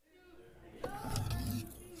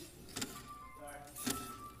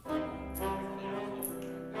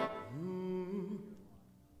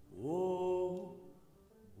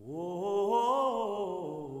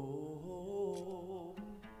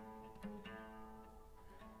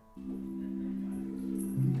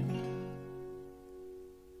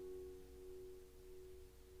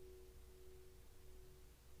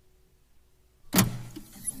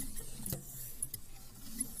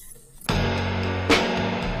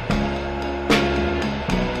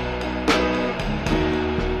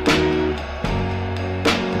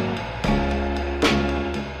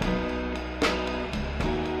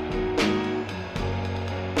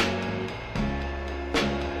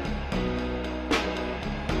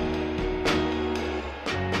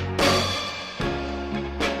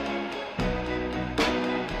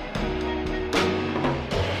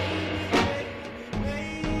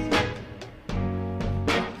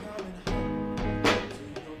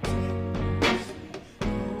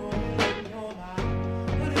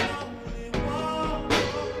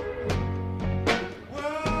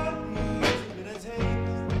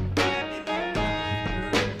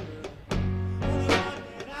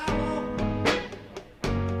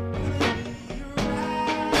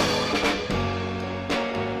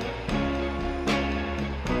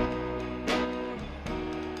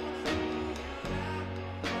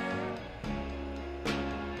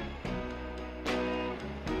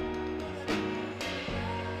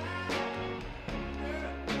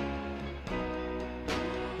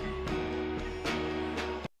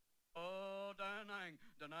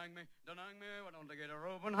 Denying me, why don't I get a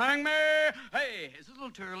rope and hang me? Hey, is it a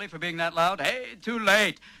little too early for being that loud? Hey, too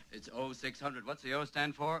late. It's 0600. What's the O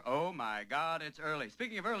stand for? Oh, my God, it's early.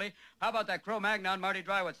 Speaking of early, how about that Cro-Magnon, Marty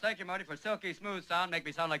Drywitz? Thank you, Marty, for silky smooth sound. Make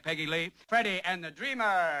me sound like Peggy Lee. Freddie and the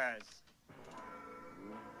Dreamers.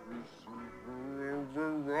 The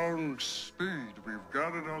wrong speed. We've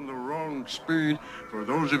got it on the wrong speed. For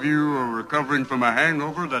those of you who are recovering from a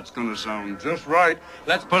hangover, that's going to sound just right.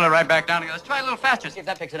 Let's pull it right back down again. Let's try a little faster, see if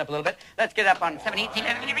that picks it up a little bit. Let's get up on 17. Those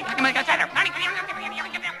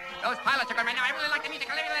pilots are going right now. I really like the music.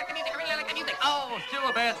 I really like the music. I really like the music. Oh, still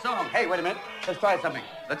a bad song. Hey, wait a minute. Let's try something.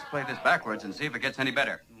 Let's play this backwards and see if it gets any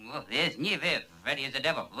better. Look, this new hit, Freddy is the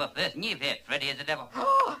devil. Look, this new hit, Freddy is the devil.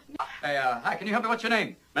 Hey, hi, can you help me? What's your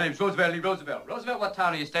name? My name's Roosevelt Lee Roosevelt. Roosevelt, what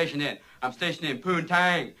town are you stationed in? I'm stationed in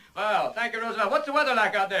Poontang. Well, thank you, Roosevelt. What's the weather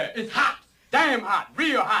like out there? It's hot. Damn hot.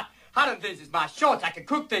 Real hot. Hotter than this is my shorts. I can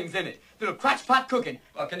cook things in it. Little crotch pot cooking.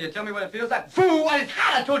 Well, can you tell me what it feels like? Fool, what is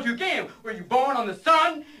hot? I told you again. Were you born on the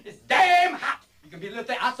sun? It's damn hot. You can be a little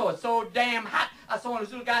thing. I saw it so damn hot. I saw one of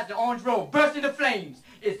those little guys in the orange robe burst into flames.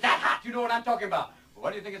 It's that hot. You know what I'm talking about. Well,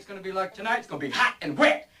 what do you think it's going to be like tonight? It's going to be hot and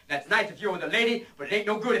wet. That's nice if you're with a lady, but it ain't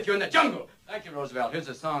no good if you're in the jungle. Thank you, Roosevelt. Here's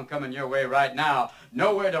a song coming your way right now.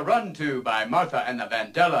 Nowhere to Run To by Martha and the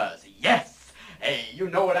Vandellas. Yes! Hey, you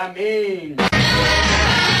know what I mean.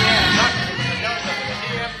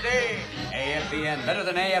 AFBN, better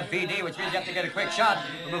than AFBD, which means you have to get a quick shot.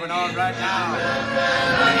 We're moving on right now.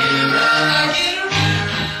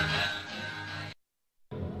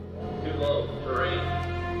 2 low, 3.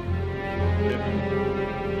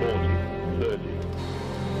 40, 30,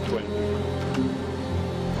 20.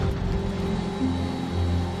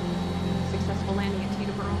 Successful landing at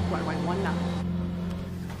Teterboro, runway 19.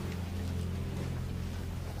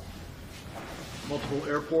 Multiple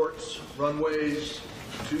airports, runways,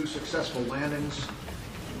 2 successful landings.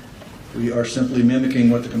 We are simply mimicking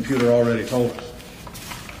what the computer already told us.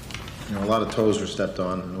 You know, a lot of toes were stepped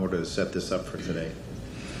on in order to set this up for today.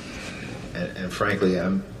 And frankly,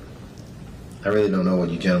 I really don't know what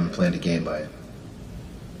you gentlemen plan to gain by it.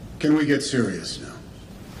 Can we get serious now?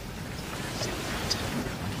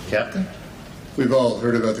 Captain? We've all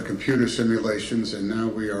heard about the computer simulations, and now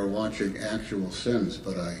we are watching actual sims,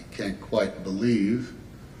 but I can't quite believe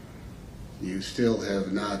you still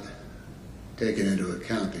have not taken into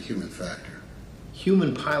account the human factor.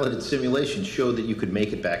 Human piloted simulations showed that you could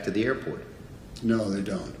make it back to the airport. No, they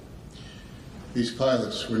don't. These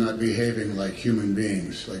pilots were not behaving like human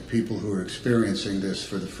beings, like people who are experiencing this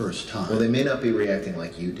for the first time. Well, they may not be reacting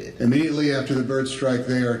like you did. Immediately after the bird strike,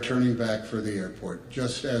 they are turning back for the airport,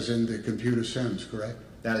 just as in the computer sims, correct?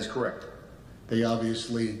 That is correct. They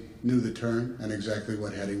obviously knew the turn and exactly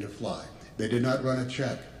what heading to fly. They did not run a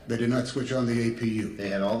check. They did not switch on the APU. They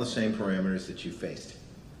had all the same parameters that you faced.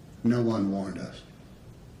 No one warned us.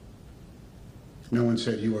 No one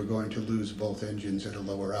said you were going to lose both engines at a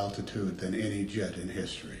lower altitude than any jet in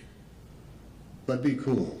history. But be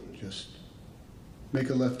cool. Just Make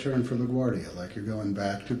a left turn for LaGuardia, like you're going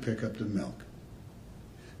back to pick up the milk.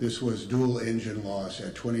 This was dual engine loss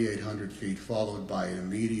at 2,800 feet, followed by an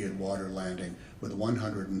immediate water landing with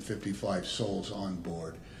 155 souls on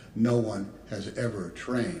board. No one has ever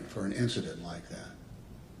trained for an incident like that.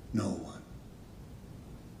 No one.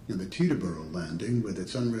 In the Teterboro landing, with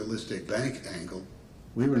its unrealistic bank angle,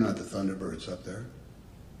 we were not the Thunderbirds up there.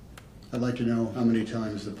 I'd like to know how many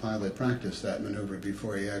times the pilot practiced that maneuver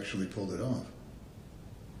before he actually pulled it off.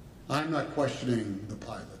 I'm not questioning the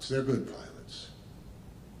pilots. They're good pilots.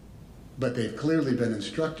 But they've clearly been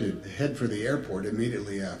instructed to head for the airport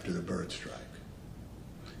immediately after the bird strike.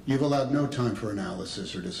 You've allowed no time for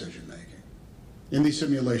analysis or decision-making. In these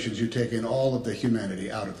simulations, you take in all of the humanity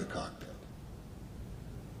out of the cockpit.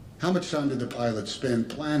 How much time did the pilots spend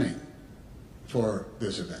planning for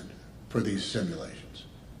this event, for these simulations?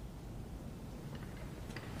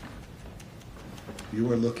 You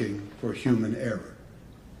are looking for human error.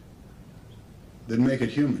 Then make it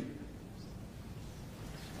human.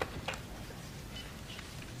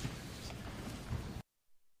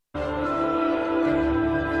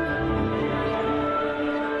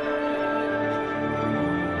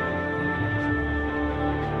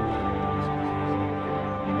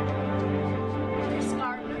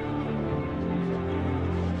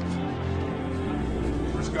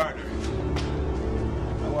 Chris Gardner.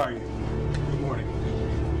 How are you? Good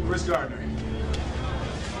morning. Chris Gardner.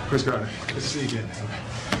 Chris Gardner, good to see you again.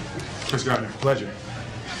 Chris Gardner, pleasure.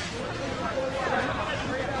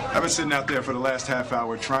 I've been sitting out there for the last half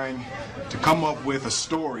hour trying to come up with a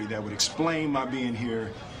story that would explain my being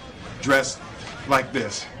here dressed like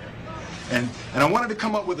this. And I wanted to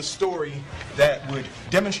come up with a story that would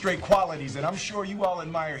demonstrate qualities that I'm sure you all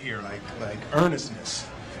admire here, like earnestness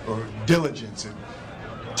or diligence and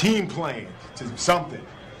team playing to something.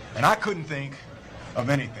 And I couldn't think of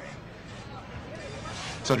anything.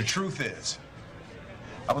 So the truth is,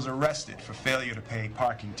 I was arrested for failure to pay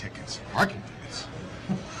parking tickets. Parking tickets?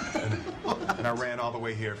 And I ran all the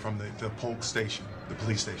way here from the Polk station, the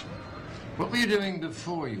police station. What were you doing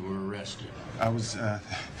before you were arrested? I was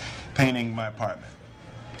painting my apartment.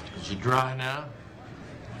 Is it dry now?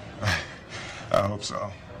 I hope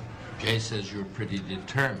so. Jay says you're pretty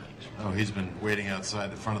determined. Oh, he's been waiting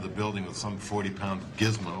outside the front of the building with some 40-pound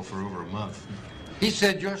gizmo for over a month. He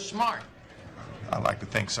said you're smart. I like to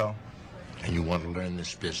think so. And you want to learn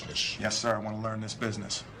this business? Yes, sir, I want to learn this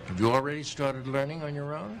business. Have you already started learning on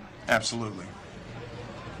your own? Absolutely.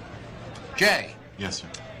 Jay. Yes, sir.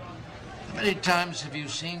 How many times have you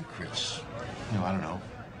seen Chris? No, I don't know.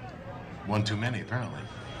 One too many, apparently.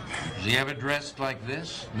 Is he ever dressed like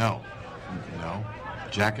this? No. No.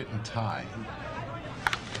 Jacket and tie.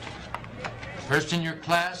 First in your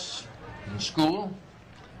class? In school?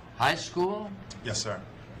 High school? Yes, sir.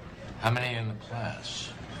 How many in the class?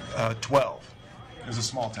 12. It was a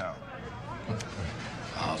small town.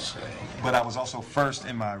 I'll say. But I was also first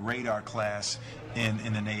in my radar class in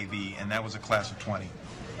the Navy, and that was a class of 20.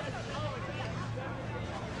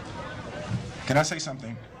 Can I say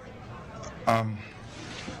something? I'm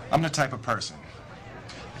the type of person,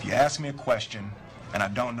 if you ask me a question and I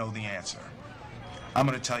don't know the answer, I'm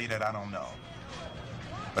going to tell you that I don't know.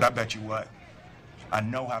 But I bet you what? I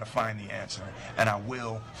know how to find the answer, and I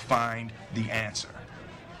will find the answer.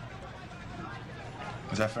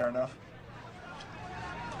 Is that fair enough?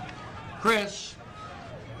 Chris,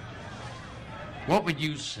 what would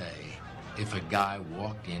you say if a guy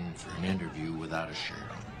walked in for an interview without a shirt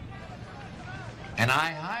on? And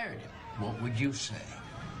I hired him. What would you say?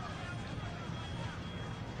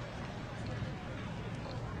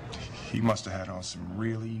 He must have had on some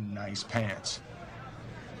really nice pants.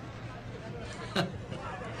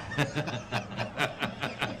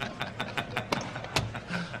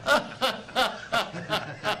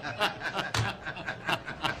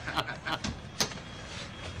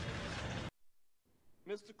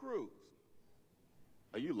 Mr. Cruz,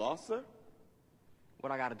 are you lost, sir?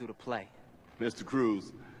 What I gotta do to play? Mr.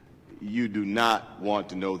 Cruz, you do not want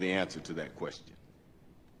to know the answer to that question.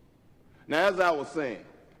 Now, as I was saying,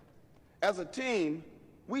 as a team,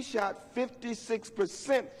 we shot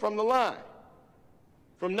 56% from the line.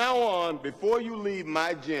 From now on, before you leave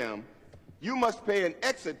my gym, you must pay an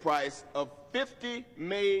exit price of 50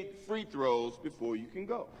 made free throws before you can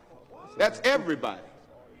go. That's everybody.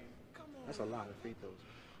 That's a lot of free throws.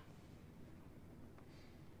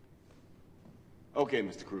 Okay,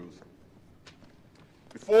 Mr. Cruz.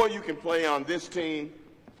 Before you can play on this team,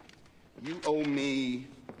 you owe me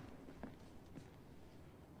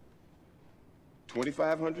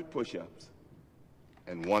 2,500 push-ups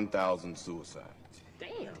and 1,000 suicides.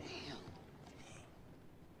 Damn.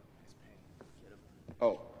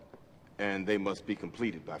 Oh, and they must be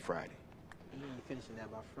completed by Friday. He ain't finishing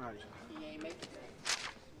that by Friday. He ain't making that.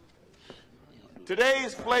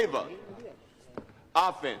 Today's flavor,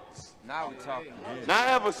 offense. Now we're talking. Now I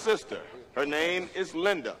have a sister. Her name is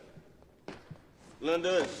Linda.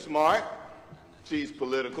 Linda is smart. She's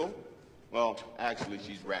political. Well, actually,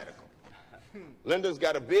 she's radical. Linda's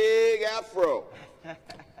got a big afro.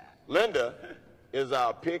 Linda is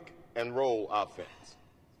our pick and roll offense.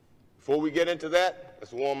 Before we get into that,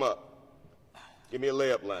 let's warm up. Give me a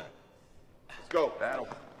layup line. Let's go. Battle.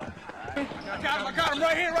 I got him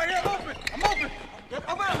right here, open. I'm open.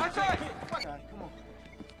 I'm out, I'm sorry. Come on.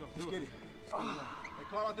 Let's get it. They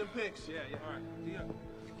call out them picks. Yeah. All right.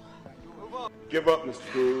 Move on. Give up, Mr.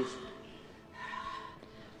 Cruz.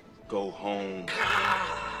 Go home.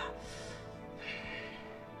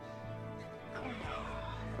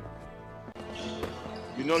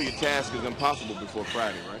 You know your task is impossible before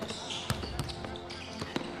Friday, right?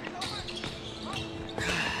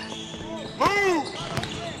 Move!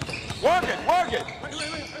 Work it!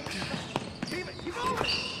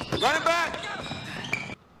 Run it back!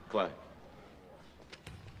 Clay.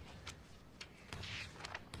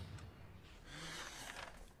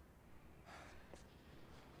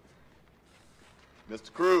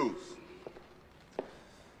 Mr. Cruz,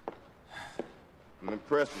 I'm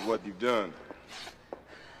impressed with what you've done,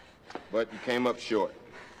 but you came up short.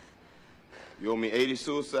 You owe me 80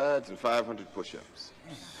 suicides and 500 push-ups.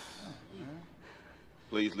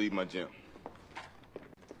 Please leave my gym.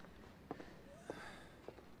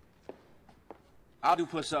 I'll do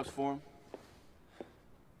push-ups for him.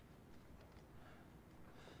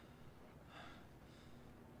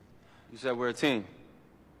 You said we're a team.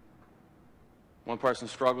 One person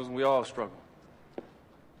struggles and we all struggle.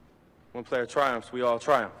 One player triumphs, we all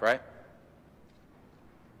triumph, right?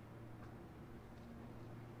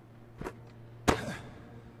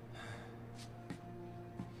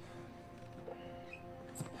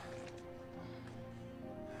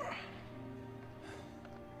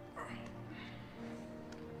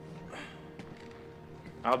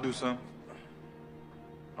 I'll do some.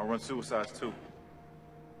 I'll run suicides too.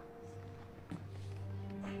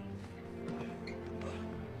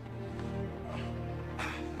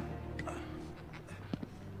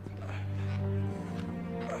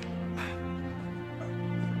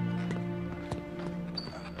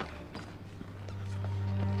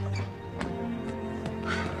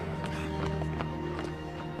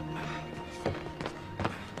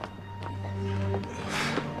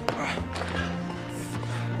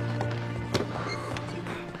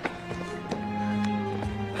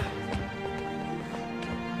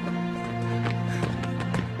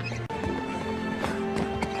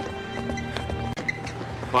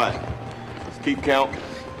 Fine. Let's keep count.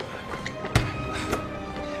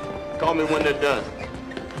 Call me when they're done.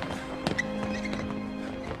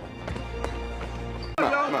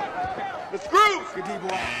 Come on. Let's groove! Good D,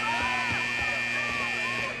 boy.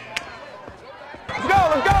 Let's go!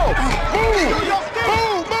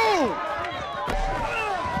 Move!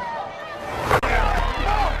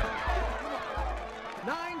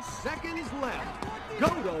 9 seconds left. Go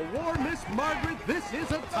to war, Miss Margaret. This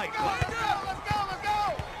is a tight one. Let's go!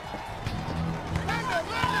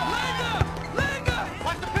 Linda!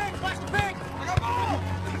 Watch the pink! I got ball!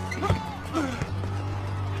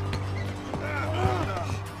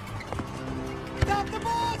 Stop the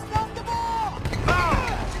ball!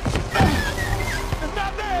 It's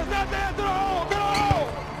not there! To the hole!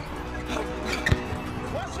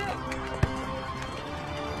 Watch it!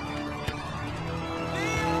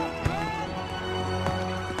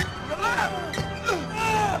 The left!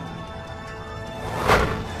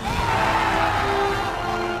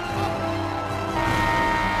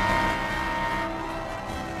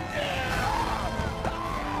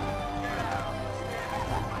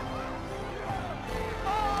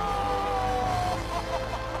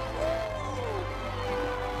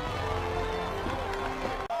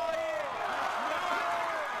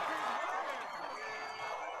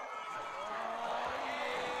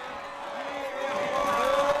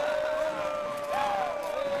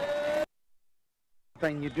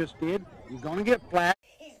 Thing you just did, you're gonna get flat.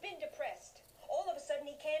 He's been depressed. All of a sudden,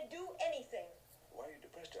 he can't do anything. Why are you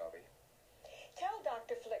depressed, Darby? Tell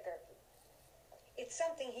Dr. Flicker. It's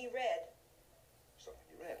something he read. Something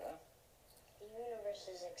you read, huh? The universe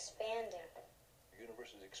is expanding. The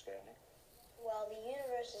universe is expanding? Well, the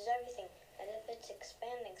universe is everything, and if it's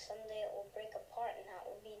expanding, someday it will break apart, and that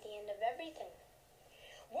will be the end of everything.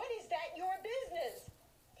 What is that your business?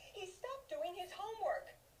 He stopped doing his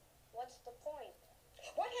homework. What's the point?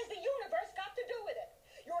 What has the universe got to do with it?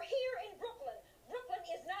 You're here in Brooklyn. Brooklyn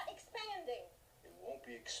is not expanding. It won't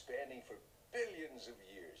be expanding for billions of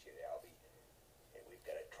years yet, Albie. And we've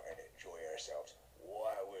got to try to enjoy ourselves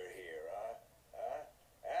while we're here, huh?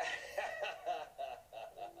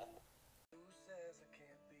 Who says I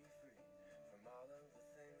can't be free from all of the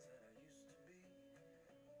things that I used to be?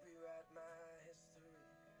 Rewrite my history.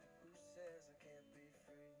 Who says I can't be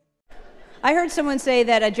free? I heard someone say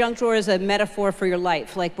that a junk drawer is a metaphor for your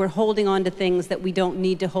life, like we're holding on to things that we don't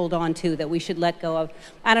need to hold on to, that we should let go of.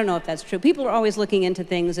 I don't know if that's true. People are always looking into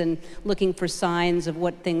things and looking for signs of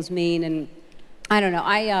what things mean, and I don't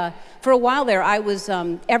know. For a while there, I was,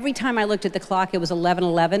 every time I looked at the clock, it was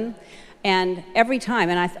 11:11, and every time,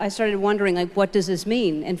 and I started wondering, like, what does this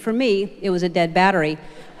mean? And for me, it was a dead battery,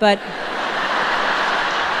 but...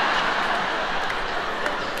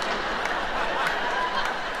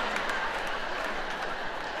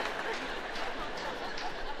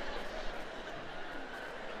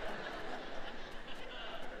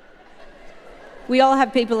 We all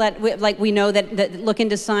have people that, we know that look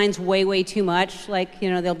into signs way, way too much. Like,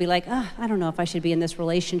 they'll be like, I don't know if I should be in this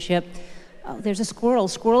relationship. Oh, there's a squirrel.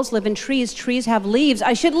 Squirrels live in trees. Trees have leaves.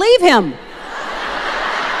 I should leave him.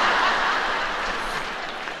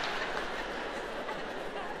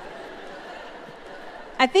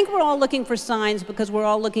 I think we're all looking for signs because we're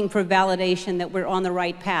all looking for validation that we're on the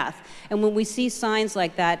right path. And when we see signs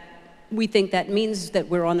like that, we think that means that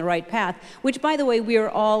we're on the right path, which, by the way, we are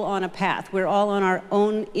all on a path. We're all on our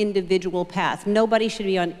own individual path. Nobody should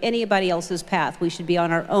be on anybody else's path. We should be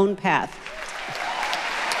on our own path.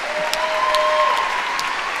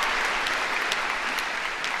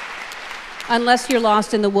 Unless you're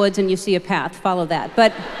lost in the woods and you see a path, follow that.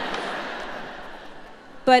 But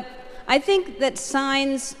I think that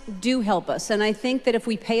signs do help us, and I think that if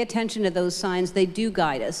we pay attention to those signs, they do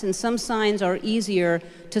guide us, and some signs are easier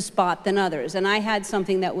to spot than others. And I had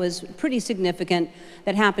something that was pretty significant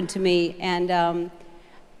that happened to me, and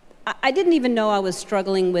I didn't even know I was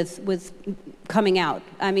struggling with coming out.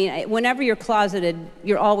 I mean, whenever you're closeted,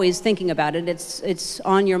 you're always thinking about it. It's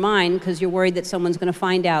on your mind because you're worried that someone's going to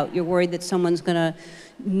find out. You're worried that someone's going to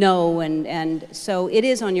know, and so it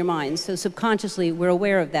is on your mind. So subconsciously, we're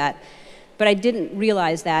aware of that. But I didn't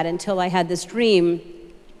realize that until I had this dream.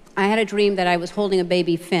 I had a dream that I was holding a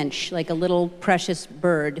baby finch, like a little precious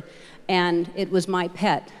bird, and it was my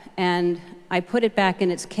pet. And I put it back in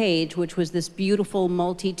its cage, which was this beautiful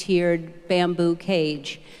multi-tiered bamboo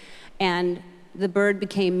cage. And the bird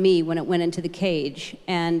became me when it went into the cage.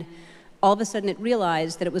 And all of a sudden it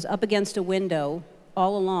realized that it was up against a window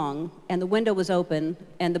all along, and the window was open,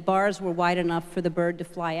 and the bars were wide enough for the bird to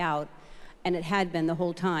fly out. And it had been the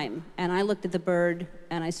whole time. And I looked at the bird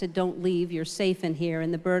and I said, "Don't leave, you're safe in here."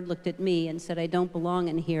 And the bird looked at me and said, "I don't belong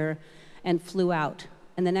in here," and flew out.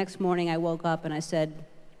 And the next morning I woke up and I said,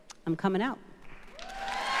 "I'm coming out."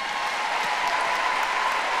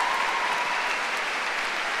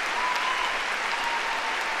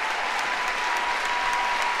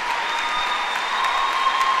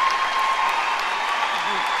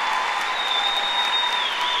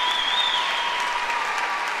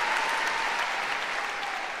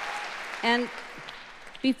 And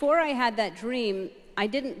before I had that dream, I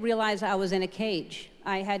didn't realize I was in a cage.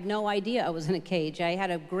 I had no idea I was in a cage. I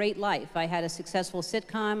had a great life. I had a successful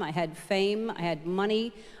sitcom, I had fame, I had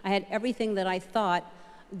money, I had everything that I thought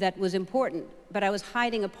that was important, but I was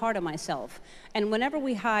hiding a part of myself. And whenever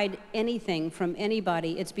we hide anything from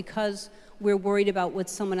anybody, it's because we're worried about what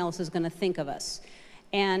someone else is going to think of us.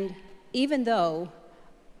 And even though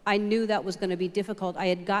I knew that was going to be difficult, I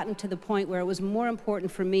had gotten to the point where it was more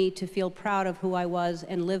important for me to feel proud of who I was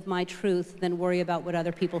and live my truth than worry about what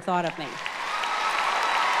other people thought of me.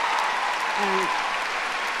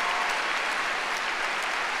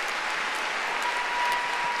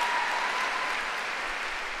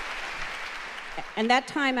 And that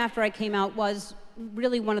time after I came out was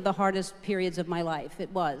really one of the hardest periods of my life. It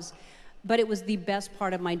was. But it was the best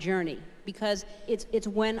part of my journey, because it's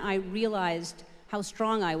when I realized how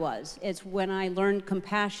strong I was. It's when I learned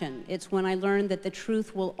compassion. It's when I learned that the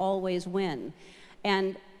truth will always win.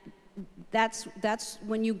 And that's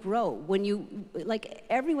when you grow. When you, like,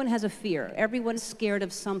 everyone has a fear. Everyone's scared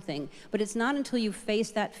of something. But it's not until you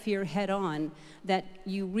face that fear head on that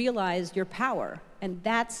you realize your power. And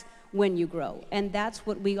that's when you grow. And that's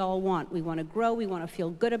what we all want. We want to grow. We want to feel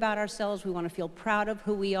good about ourselves. We want to feel proud of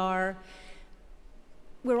who we are.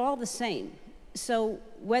 We're all the same. So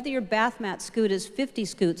whether your bath mat scoot is 50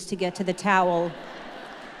 scoots to get to the towel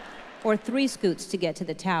or 3 scoots to get to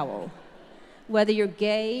the towel, whether you're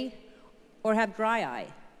gay or have dry eye,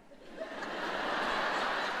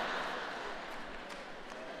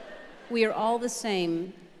 we are all the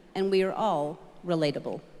same, and we are all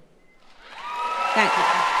relatable. Thank you.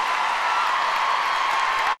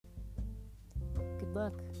 Good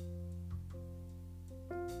luck.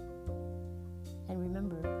 And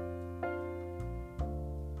remember,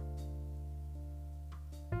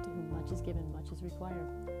 to whom much is given, much is required.